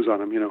impose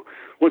on him.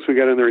 Once we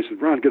got in there, he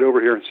said, "Ron, get over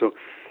here." And so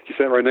he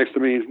sat right next to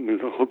me, and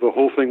the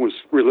whole thing was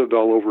relived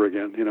all over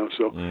again.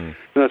 So and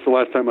that's the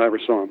last time I ever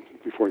saw him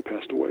before he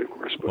passed away, of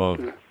course.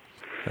 But,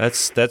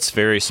 That's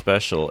very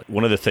special.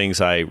 One of the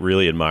things I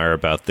really admire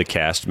about the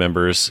cast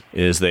members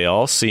is they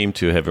all seem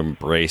to have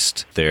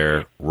embraced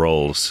their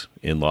roles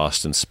in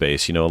Lost in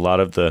Space. A lot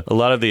of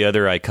the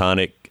other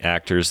iconic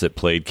actors that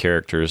played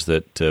characters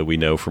that we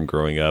know from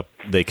growing up,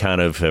 they kind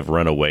of have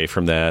run away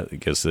from that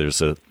because there's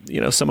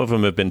some of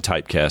them have been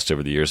typecast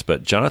over the years.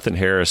 But Jonathan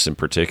Harris in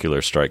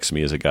particular strikes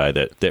me as a guy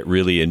that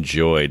really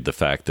enjoyed the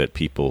fact that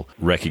people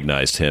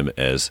recognized him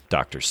as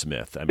Dr.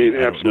 Smith. I mean,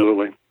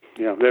 absolutely.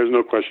 Yeah, there's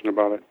no question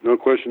about it. No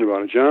question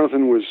about it.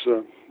 Jonathan was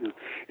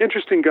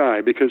interesting guy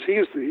because he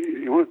is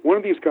one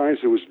of these guys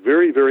who was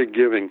very, very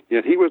giving.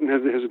 Yet he wouldn't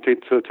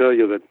hesitate to tell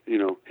you that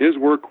his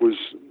work was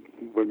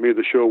what made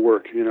the show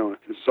work.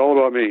 It's all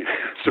about me,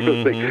 sort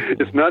of thing.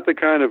 It's not the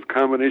kind of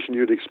combination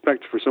you'd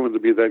expect for someone to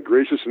be that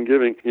gracious and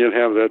giving, yet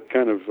have that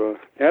kind of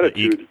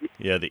attitude.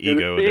 The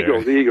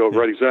ego. The ego,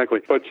 right?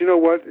 Exactly. But you know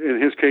what?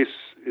 In his case,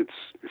 it's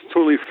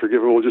totally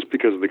forgivable just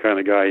because of the kind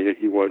of guy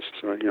he was.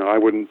 So, I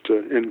wouldn't.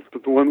 And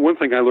the one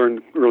thing I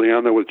learned early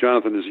on though with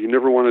Jonathan is you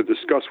never want to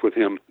discuss with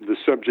him the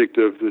subject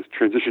of the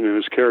transition in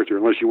his character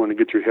unless you want to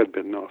get your head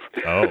bitten off.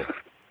 Oh.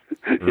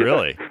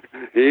 Really?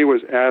 He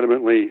was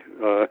adamantly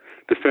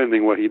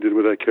defending what he did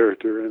with that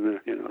character,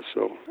 and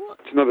so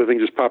it's another thing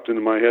just popped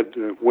into my head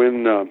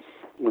when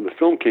the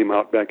film came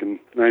out back in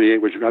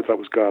 '98, which I thought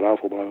was god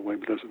awful, by the way,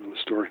 but that's another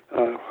story.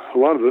 A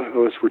lot of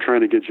us were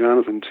trying to get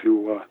Jonathan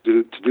to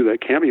do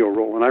that cameo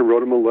role, and I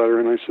wrote him a letter,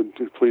 and I said,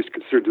 please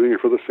consider doing it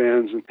for the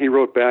fans, and he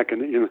wrote back,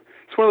 and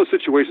it's one of those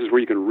situations where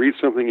you can read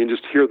something and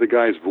just hear the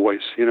guy's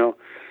voice,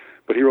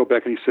 But he wrote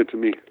back and he said to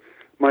me,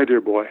 "My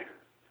dear boy,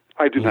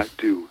 I do not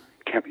do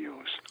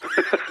cameos.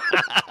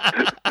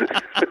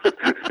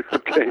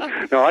 Okay.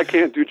 Now, I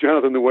can't do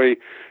Jonathan the way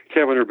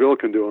Kevin or Bill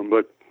can do him,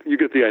 but you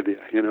get the idea,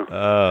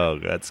 Oh,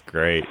 that's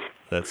great.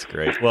 That's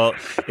great. Well,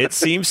 it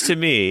seems to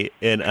me,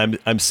 and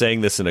I'm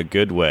saying this in a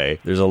good way,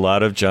 there's a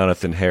lot of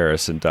Jonathan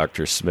Harris and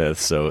Dr. Smith,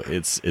 so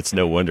it's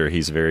no wonder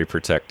he's very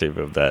protective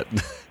of that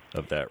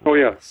role. Oh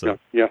yeah, so,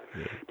 yeah.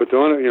 But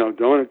don't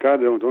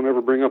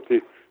ever bring up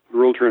the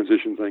role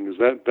transition thing, because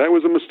that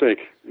was a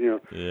mistake.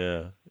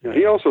 Yeah.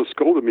 He also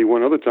scolded me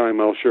one other time.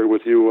 I'll share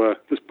with you.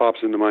 This pops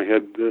into my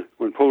head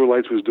when Polar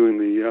Lights was doing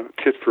the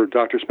kit for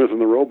Dr. Smith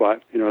and the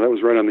Robot. That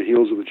was right on the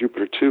heels of the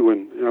Jupiter 2,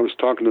 and I was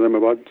talking to them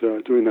about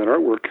doing that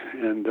artwork,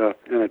 and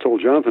I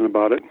told Jonathan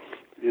about it,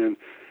 and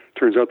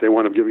turns out they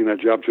wound up giving that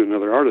job to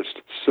another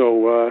artist.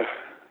 So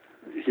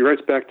he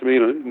writes back to me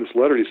in this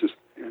letter. He says,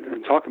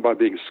 and talk about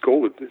being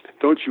scolded.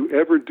 Don't you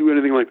ever do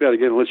anything like that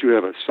again unless you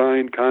have a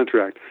signed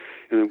contract.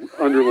 And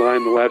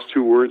underline the last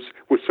two words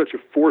with such a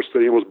force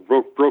that he almost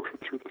broke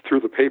through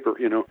the paper,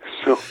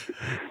 So,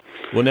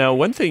 well, now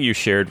one thing you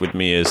shared with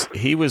me is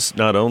he was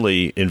not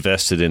only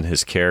invested in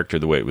his character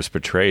the way it was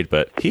portrayed,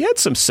 but he had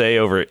some say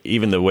over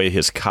even the way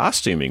his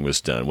costuming was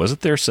done.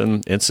 Wasn't there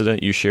some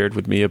incident you shared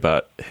with me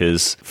about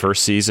his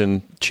first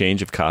season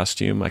change of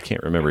costume? I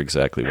can't remember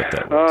exactly what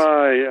that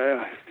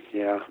was.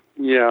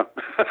 Yeah.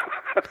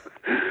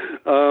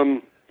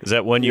 Is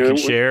that one you can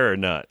share or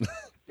not?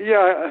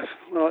 Yeah,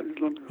 well,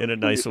 in a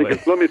nice way.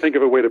 Let me think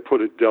of a way to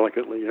put it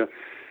delicately.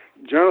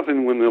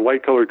 Jonathan, when the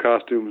light-colored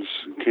costumes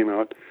came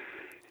out,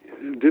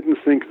 didn't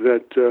think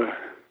that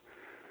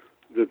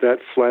that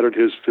flattered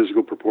his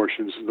physical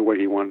proportions the way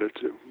he wanted it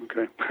to.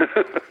 Okay,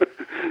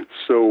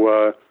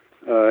 so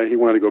he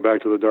wanted to go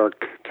back to the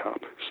dark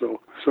top. So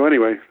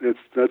anyway,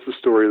 that's the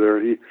story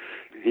there.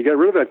 He got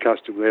rid of that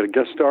costume. They had a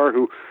guest star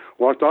who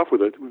walked off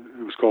with it.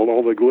 It was called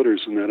All the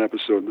Glitters in that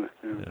episode.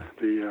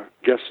 The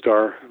guest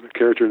star, the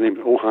character named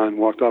Ohan,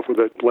 walked off with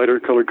that lighter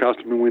colored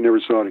costume, and we never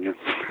saw it again.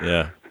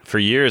 Yeah. For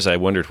years, I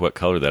wondered what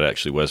color that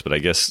actually was, but I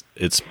guess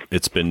it's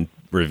been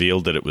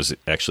revealed that it was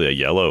actually a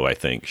yellow, I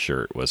think,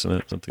 shirt,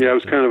 wasn't it? Something. Yeah, it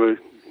was kind of a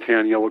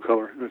tan yellow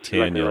color. That's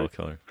tan yellow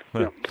color. Huh.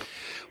 Yeah.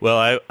 Well,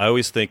 I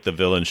always think the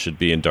villain should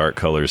be in dark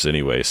colors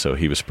anyway, so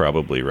he was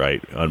probably right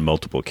on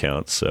multiple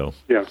counts. So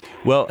yeah.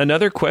 Well,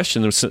 another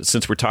question,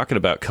 since we're talking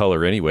about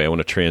color anyway, I want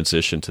to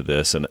transition to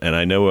this, and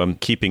I know I'm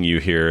keeping you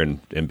here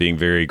and being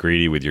very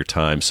greedy with your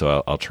time,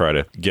 so I'll try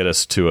to get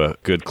us to a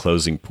good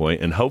closing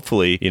point, and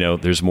hopefully,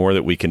 there's more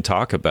that we can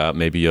talk about.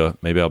 Maybe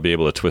I'll be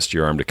able to twist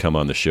your arm to come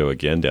on the show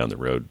again down the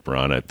road,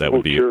 Ron. That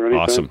would be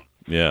awesome.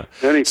 Yeah.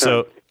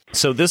 Anytime.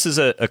 So this is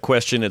a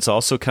question. It's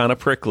also kind of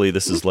prickly.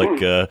 This is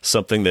like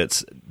something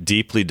that's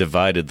deeply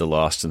divided the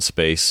Lost in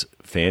Space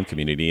fan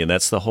community, and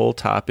that's the whole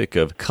topic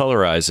of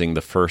colorizing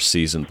the first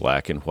season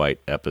black and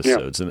white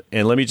episodes. Yeah.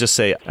 And let me just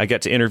say, I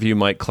got to interview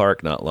Mike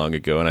Clark not long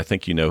ago, and I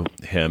think you know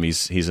him.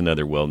 He's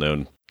another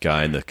well-known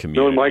guy in the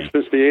community. Known Mike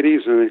since the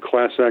 80s, and a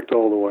class act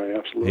all the way,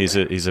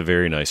 absolutely. He's a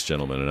very nice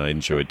gentleman, and I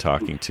enjoyed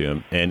talking to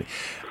him. And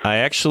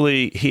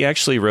he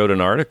actually wrote an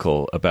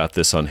article about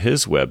this on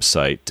his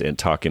website and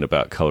talking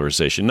about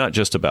colorization, not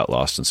just about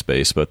Lost in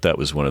Space, but that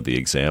was one of the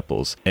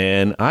examples.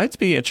 And I'd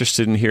be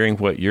interested in hearing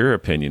what your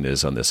opinion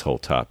is on this whole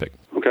topic.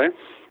 Okay.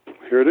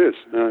 Here it is.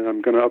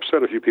 I'm going to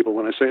upset a few people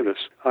when I say this.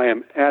 I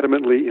am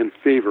adamantly in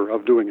favor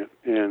of doing it.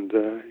 And,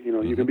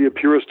 you can be a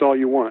purist all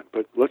you want,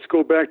 but let's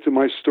go back to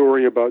my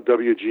story about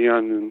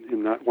WGN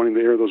and not wanting to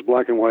air those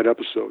black and white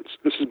episodes.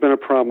 This has been a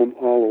problem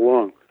all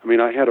along. I mean,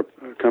 I had a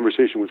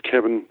conversation with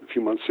Kevin a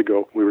few months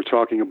ago. We were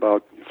talking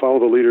about Follow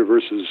the Leader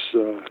versus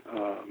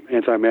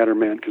Antimatter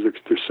Man, because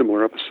they're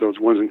similar episodes.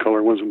 One's in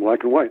color, one's in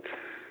black and white.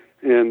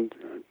 And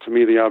to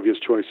me, the obvious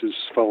choice is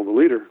Follow the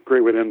Leader.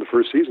 Great way to end the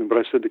first season. But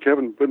I said to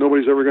Kevin, but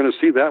nobody's ever going to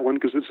see that one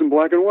because it's in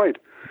black and white.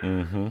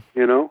 Mm-hmm.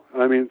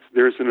 I mean,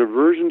 there's an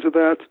aversion to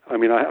that. I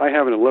mean, I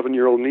have an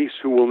 11-year-old niece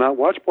who will not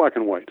watch black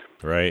and white.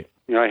 Right.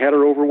 I had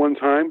her over one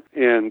time,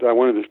 and I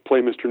wanted to play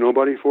Mr.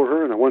 Nobody for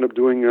her, and I wound up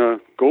doing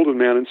Golden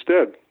Man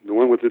instead, the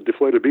one with the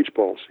deflated beach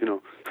balls,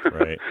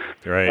 Right.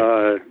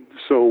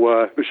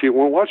 But she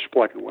won't watch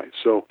black and white.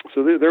 So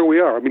there we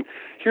are. I mean,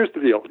 here's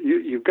the deal.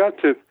 You've got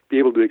to be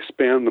able to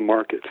expand the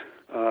market.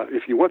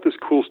 If you want this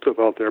cool stuff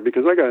out there,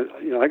 because I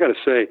got to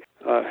say,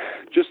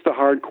 just the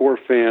hardcore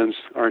fans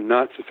are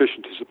not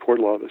sufficient to support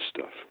a lot of this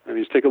stuff. I mean,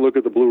 just take a look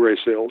at the Blu-ray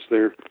sales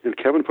there, and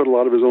Kevin put a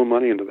lot of his own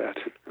money into that.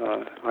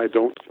 I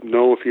don't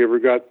know if he ever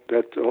got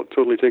that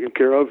totally taken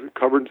care of,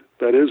 covered,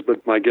 that is,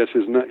 but my guess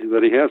is not,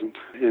 that he hasn't.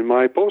 In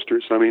my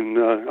posters, I mean,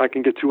 I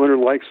can get 200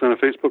 likes on a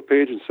Facebook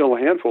page and sell a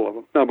handful of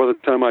them. Now, by the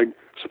time I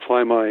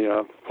supply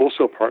my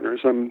wholesale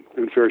partners, I'm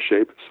in fair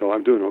shape, so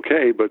I'm doing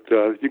okay, but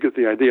you get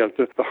the idea.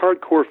 The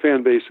hardcore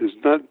fan base is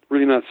not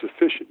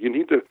sufficient. You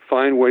need to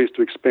find ways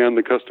to expand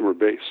the customer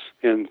base,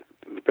 and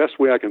the best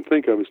way I can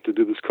think of is to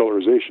do this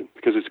colorization,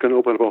 because it's going to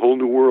open up a whole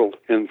new world.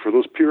 And for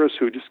those purists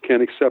who just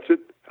can't accept it,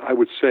 I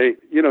would say,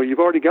 you've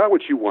already got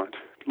what you want.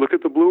 Look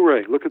at the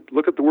Blu-ray. Look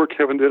at the work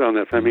Kevin did on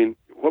that. I mean,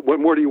 what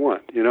more do you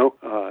want?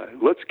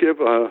 Let's give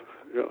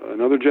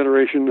another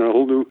generation, a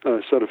whole new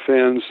set of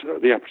fans,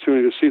 the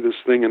opportunity to see this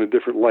thing in a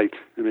different light,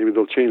 and maybe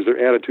they'll change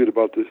their attitude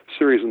about the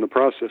series in the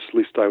process. At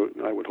least I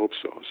would hope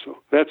so. So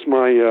that's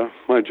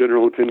my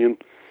general opinion.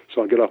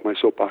 So I'll get off my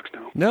soapbox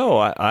now. No,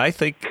 I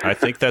think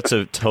that's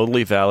a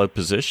totally valid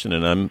position,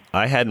 and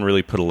I hadn't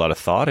really put a lot of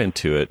thought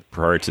into it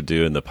prior to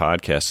doing the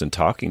podcast and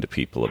talking to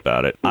people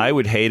about it. I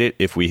would hate it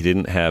if we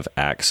didn't have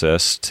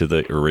access to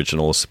the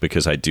originals,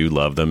 because I do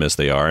love them as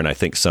they are, and I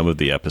think some of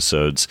the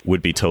episodes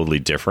would be totally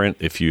different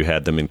if you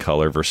had them in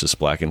color versus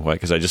black and white,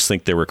 because I just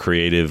think there were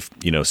creative,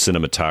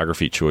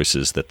 cinematography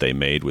choices that they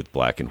made with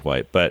black and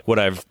white. But what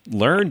I've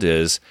learned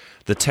is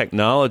the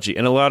technology,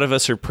 and a lot of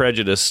us are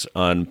prejudiced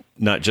on,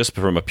 not just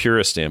from a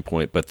purist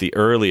standpoint, but the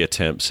early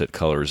attempts at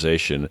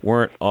colorization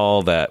weren't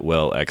all that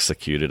well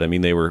executed. I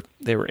mean, they were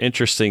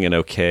interesting and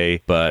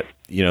okay, but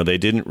they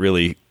didn't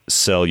really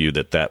sell you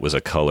that was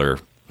a color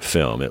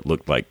film. It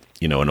looked like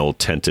an old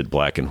tinted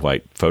black and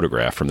white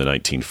photograph from the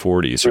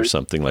 1940s or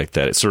something like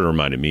that. It sort of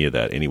reminded me of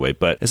that anyway.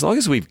 But as long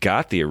as we've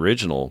got the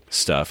original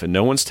stuff and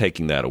no one's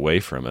taking that away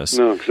from us.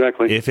 No,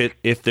 exactly.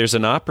 If there's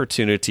an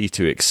opportunity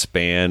to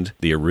expand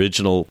the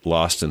original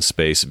Lost in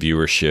Space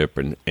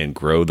viewership and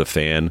grow the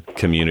fan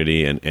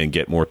community and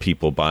get more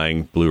people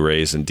buying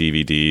Blu-rays and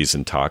DVDs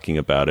and talking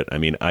about it, I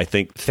mean, I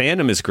think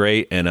fandom is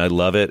great and I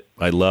love it.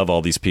 I love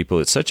all these people.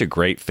 It's such a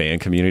great fan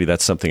community.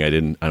 That's something I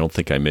don't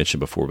think I mentioned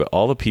before, but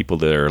all the people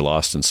that are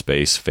Lost in Space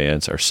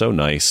fans are so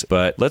nice.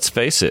 But let's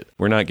face it,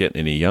 we're not getting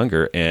any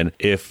younger. And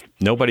if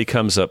nobody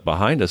comes up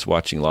behind us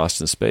watching Lost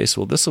in Space,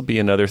 well, this will be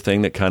another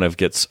thing that kind of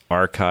gets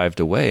archived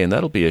away, and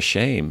that'll be a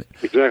shame.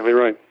 Exactly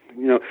right.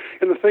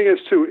 And the thing is,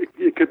 too,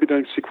 it could be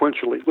done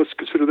sequentially. Let's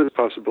consider this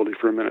possibility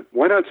for a minute.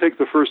 Why not take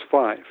the first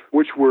 5,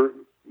 which were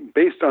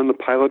based on the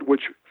pilot,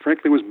 which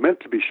frankly was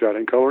meant to be shot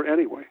in color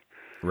anyway?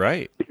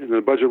 Right. And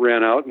the budget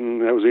ran out, and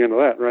that was the end of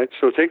that, right?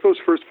 So take those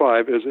first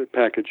 5 as a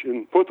package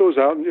and put those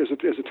out as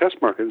a test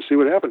market and see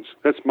what happens.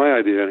 That's my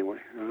idea anyway.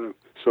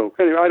 So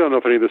anyway, I don't know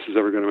if any of this is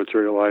ever going to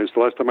materialize. The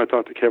last time I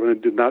talked to Kevin,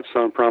 it did not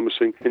sound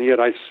promising, and yet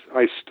I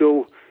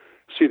still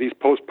see these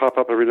posts pop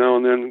up every now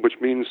and then, which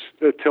means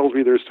it tells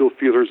me there's still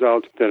feelers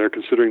out that are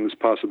considering this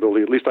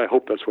possibility. At least I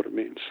hope that's what it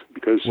means.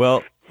 Because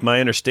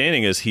my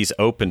understanding is he's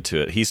open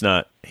to it. He's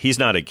not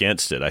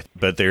against it.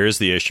 But there is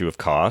the issue of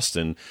cost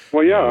and.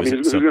 Well, yeah,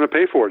 who's going to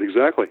pay for it?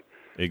 Exactly.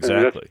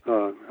 Exactly.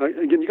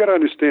 Again, you got to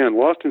understand,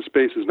 Lost in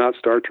Space is not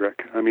Star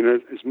Trek. I mean,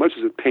 as much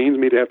as it pains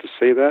me to have to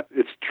say that,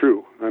 it's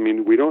true. I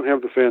mean, we don't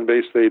have the fan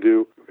base they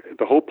do.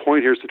 The whole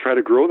point here is to try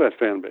to grow that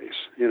fan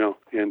base,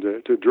 and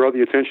to draw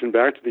the attention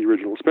back to the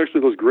original,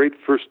 especially those great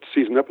first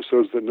season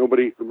episodes that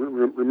nobody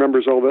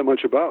remembers all that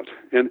much about.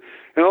 And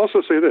I'll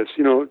also say this,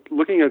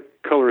 looking at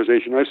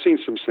colorization, I've seen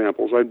some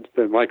samples.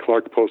 That Mike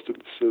Clark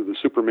posted the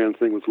Superman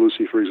thing with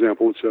Lucy, for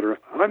example, etc.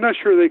 I'm not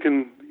sure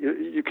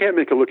you can't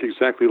make it look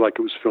exactly like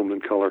it was filmed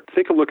in color.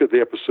 Take a look at the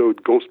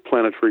episode Ghost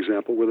Planet, for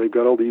example, where they've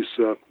got all these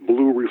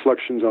blue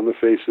reflections on the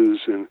faces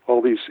and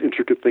all these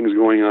intricate things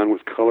going on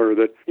with color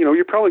that,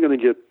 you're probably going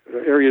to get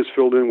areas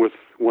filled in with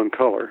one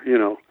color.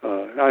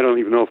 I don't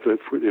even know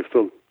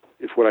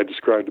if what I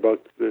described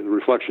about the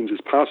reflections is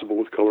possible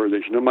with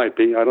colorization. It might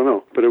be, I don't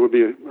know, but it would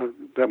be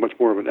that much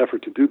more of an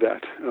effort to do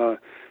that.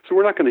 So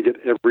we're not going to get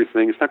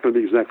everything. It's not going to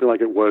be exactly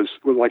like it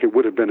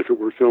would have been if it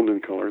were filmed in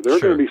color. There are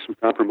going to be some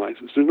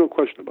compromises. There's no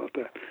question about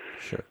that.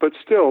 Sure. But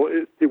still,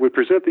 it would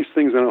present these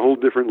things on a whole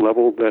different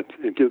level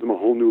and give them a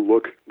whole new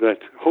look that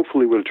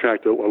hopefully would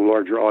attract a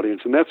larger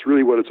audience. And that's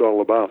really what it's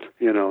all about,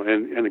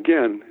 And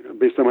again,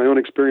 based on my own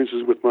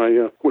experiences with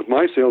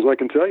my sales, I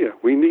can tell you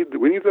we need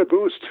that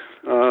boost.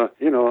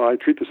 I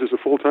treat this as a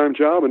full-time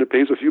job, and it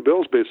pays a few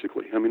bills,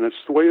 basically. I mean, that's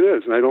the way it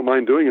is, and I don't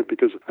mind doing it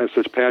because I have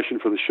such passion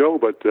for the show.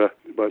 But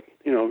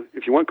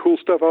if you want cool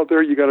stuff out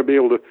there, you got to be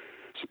able to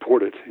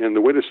support it, and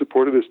the way to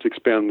support it is to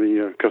expand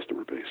the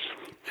customer base.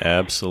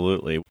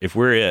 Absolutely. If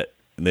we're it,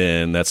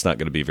 then that's not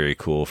going to be very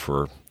cool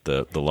for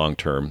the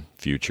long-term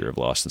future of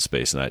Lost in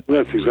Space. And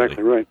that's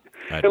exactly right.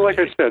 And like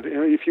I said,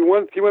 if you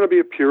want to be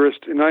a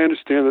purist, and I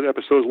understand that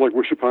episodes like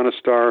Wish Upon a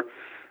Star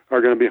are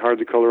going to be hard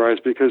to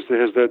colorize because it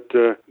has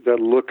that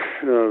look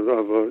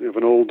of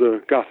an old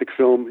Gothic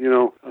film.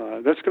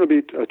 That's going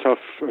to be a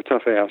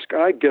tough ask.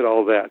 I get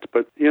all that,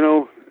 but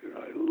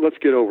let's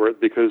get over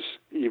it because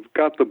you've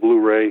got the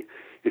Blu-ray.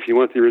 If you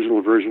want the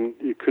original version,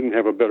 you couldn't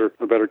have a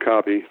better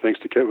copy, thanks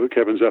to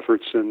Kevin's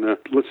efforts. And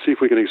let's see if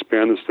we can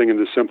expand this thing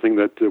into something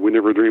that we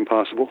never dreamed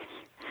possible.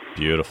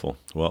 Beautiful.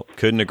 Well,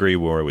 couldn't agree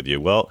more with you.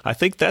 Well, I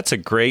think that's a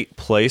great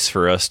place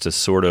for us to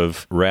sort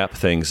of wrap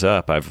things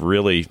up. I've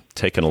really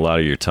taken a lot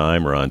of your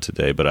time, Ron,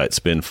 today, but it's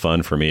been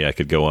fun for me. I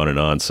could go on and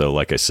on. So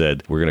like I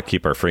said, we're going to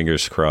keep our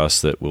fingers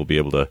crossed that we'll be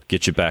able to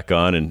get you back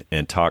on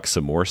and talk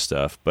some more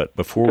stuff. But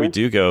before we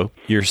do go,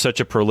 you're such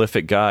a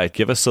prolific guy.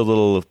 Give us a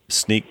little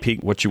sneak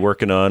peek, what you're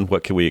working on.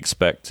 What can we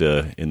expect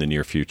in the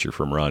near future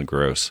from Ron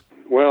Gross?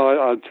 Well,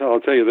 I'll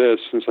tell you this.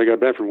 Since I got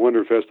back from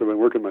Wonderfest, I've been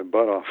working my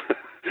butt off.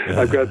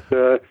 I've got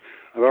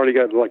I've already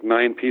got like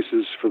 9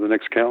 pieces for the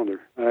next calendar.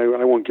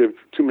 I won't give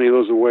too many of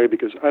those away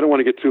because I don't want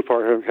to get too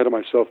far ahead of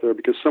myself there,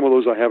 because some of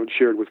those I haven't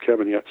shared with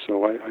Kevin yet,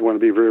 so I want to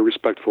be very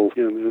respectful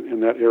in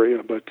that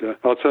area. But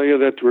I'll tell you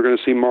that we're going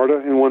to see Marta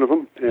in one of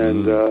them,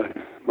 and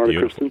Marta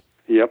Kristen.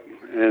 Yep.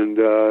 And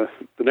the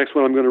next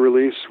one I'm going to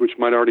release, which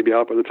might already be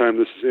out by the time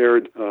this is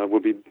aired, will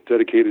be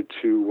dedicated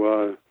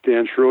to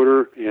Dan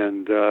Schroeder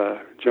and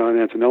John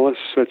Antonellis.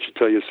 That should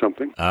tell you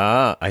something.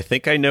 I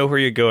think I know where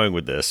you're going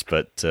with this,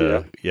 but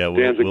Dan's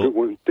a good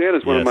one. Dan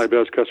is one of my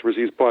best customers.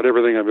 He's bought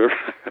everything I've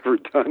ever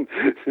done,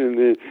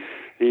 and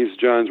he's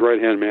John's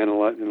right-hand man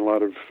in a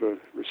lot of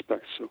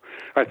respects. So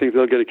I think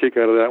they'll get a kick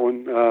out of that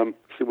one.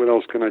 See, what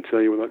else can I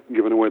tell you without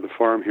giving away the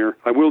farm here?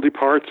 I will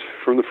depart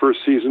from the first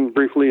season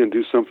briefly and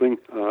do something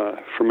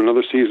from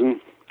another season.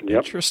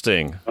 Yep.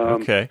 Interesting.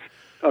 Okay.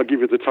 I'll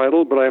give you the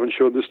title, but I haven't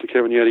showed this to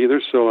Kevin yet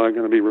either, so I'm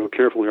going to be real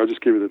careful here. I'll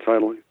just give you the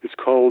title. It's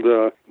called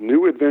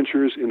New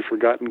Adventures in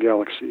Forgotten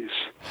Galaxies.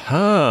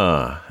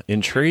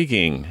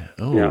 Intriguing.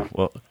 Oh, yeah.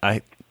 Well,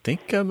 I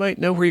think I might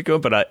know where you're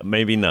going, but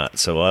maybe not.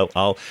 So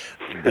I'll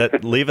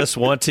leave us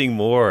wanting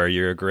more.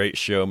 You're a great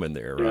showman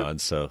there, Ron.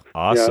 So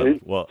awesome.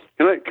 Yeah,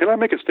 can I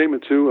make a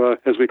statement too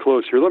as we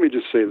close here? Let me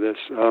just say this.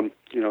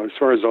 As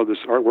far as all this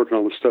artwork and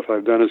all the stuff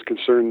I've done is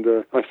concerned,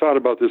 I thought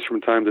about this from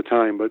time to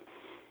time. But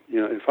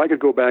if I could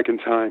go back in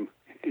time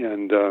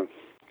and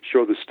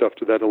show this stuff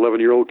to that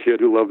 11-year-old kid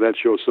who loved that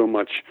show so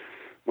much,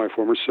 my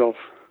former self,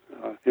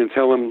 and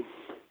tell him,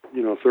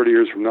 30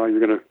 years from now,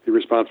 you're going to be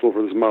responsible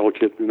for this model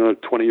kit.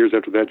 20 years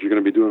after that, you're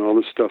going to be doing all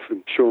this stuff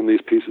and show him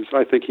these pieces.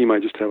 I think he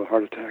might just have a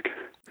heart attack.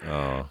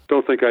 Oh.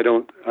 Don't think I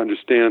don't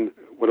understand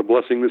what a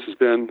blessing this has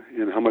been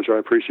and how much I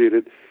appreciate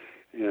it.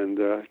 And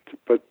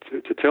but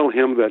to tell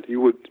him that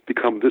you would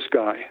become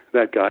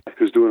that guy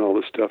who's doing all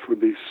this stuff would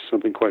be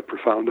something quite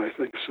profound, I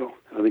think. So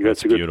I think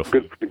that's a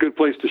good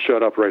place to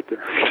shut up right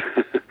there.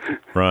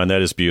 Ron,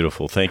 that is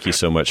beautiful. Thank you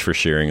so much for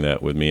sharing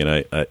that with me.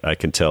 And I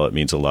can tell it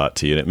means a lot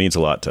to you, and it means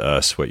a lot to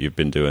us, what you've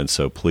been doing.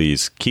 So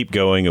please keep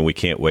going, and we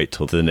can't wait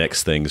till the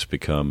next things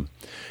become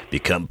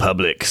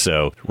public.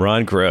 So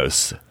Ron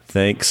Gross,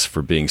 thanks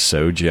for being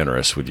so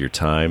generous with your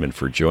time and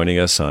for joining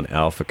us on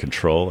Alpha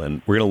Control.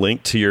 And we're going to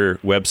link to your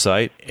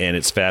website, and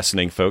it's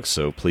fascinating, folks,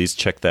 so please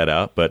check that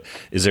out. But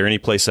is there any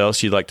place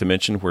else you'd like to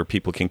mention where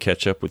people can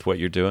catch up with what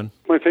you're doing?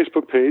 My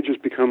Facebook page has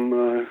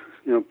become,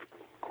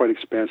 quite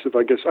expansive.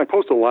 I guess I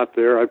post a lot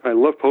there. I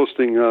love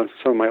posting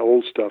some of my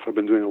old stuff. I've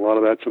been doing a lot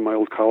of that. Some of my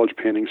old college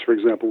paintings, for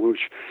example,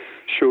 which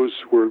shows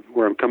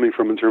where I'm coming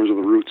from in terms of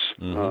the roots.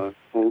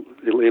 Old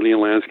alien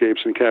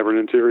landscapes and cavern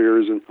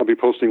interiors, and I'll be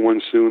posting one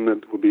soon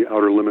that will be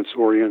Outer Limits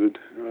oriented.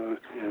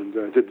 And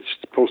I did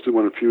post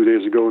one a few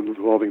days ago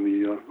involving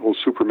the old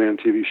Superman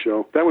TV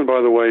show. That one,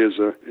 by the way, is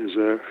a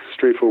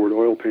straightforward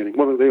oil painting.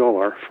 Well, they all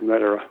are from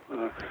that era.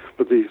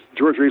 But the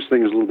George Reese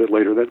thing is a little bit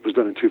later. That was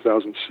done in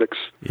 2006.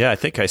 Yeah, I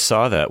think I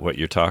saw that, what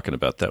you're talking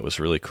about. That was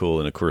really cool.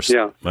 And, of course,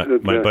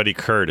 my buddy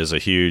Kurt is a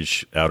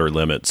huge Outer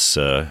Limits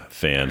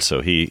fan,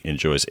 so he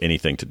enjoys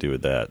anything to do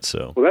with that.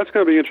 So, well, that's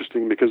going to be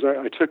interesting because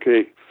I took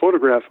a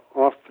photograph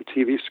off the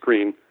TV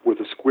screen with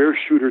a Square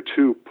Shooter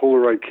 2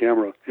 Polaroid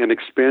camera and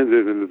expanded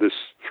it into this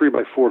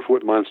 3-by-4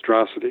 foot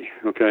monstrosity,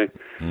 okay?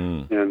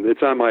 And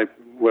it's on my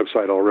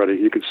website already.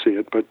 You can see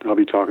it, but I'll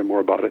be talking more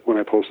about it when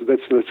I post it.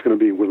 That's going to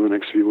be within the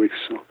next few weeks.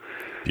 So.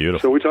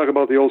 Beautiful. So we talk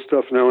about the old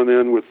stuff now and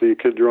then with the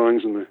kid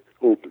drawings and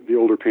the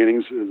older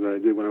paintings as I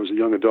did when I was a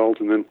young adult,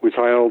 and then we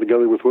tie it all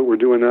together with what we're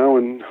doing now,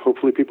 and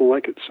hopefully people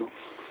like it. So.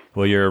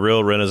 Well, you're a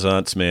real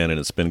Renaissance man, and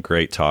it's been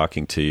great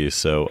talking to you.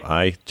 So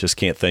I just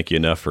can't thank you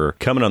enough for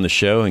coming on the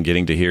show and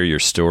getting to hear your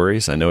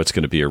stories. I know it's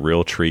going to be a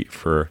real treat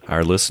for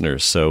our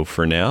listeners. So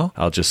for now,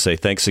 I'll just say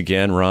thanks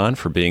again, Ron,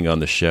 for being on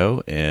the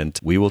show, and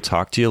we will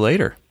talk to you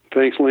later.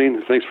 Thanks,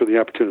 Lane. Thanks for the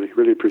opportunity.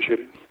 Really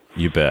appreciate it.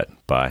 You bet.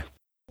 Bye.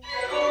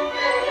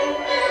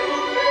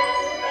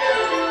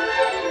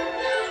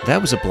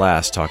 That was a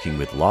blast talking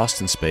with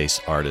Lost in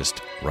Space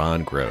artist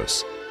Ron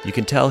Gross. You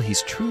can tell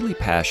he's truly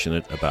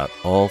passionate about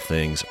all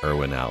things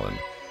Irwin Allen.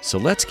 So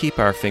let's keep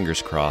our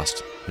fingers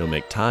crossed he'll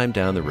make time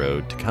down the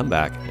road to come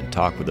back and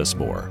talk with us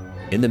more.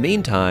 In the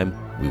meantime,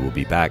 we will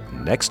be back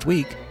next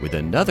week with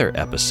another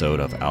episode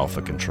of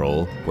Alpha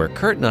Control, where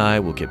Kurt and I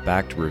will get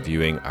back to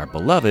reviewing our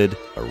beloved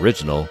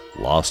original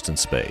Lost in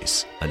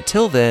Space.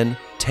 Until then,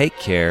 take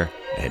care,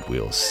 and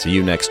we'll see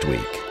you next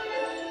week.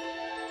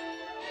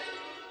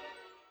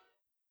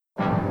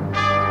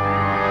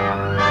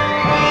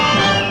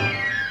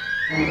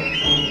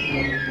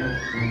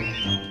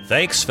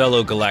 Thanks,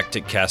 fellow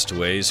galactic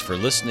castaways, for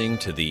listening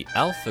to the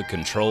Alpha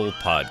Control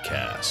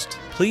podcast.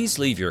 Please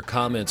leave your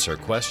comments or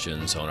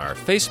questions on our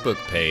Facebook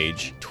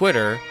page,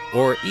 Twitter,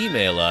 or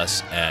email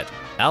us at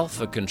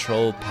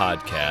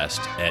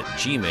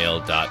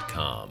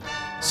alphacontrolpodcast@gmail.com.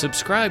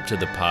 Subscribe to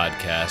the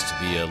podcast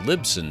via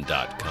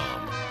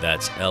Libsyn.com.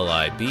 That's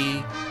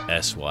LIBSYN.com.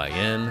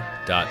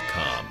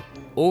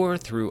 Or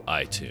through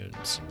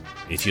iTunes.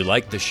 If you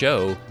like the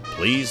show,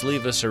 please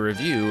leave us a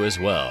review as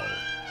well.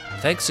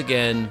 Thanks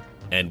again,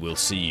 and we'll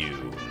see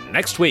you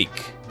next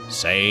week.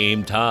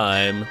 Same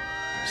time,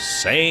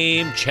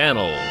 same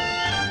channel.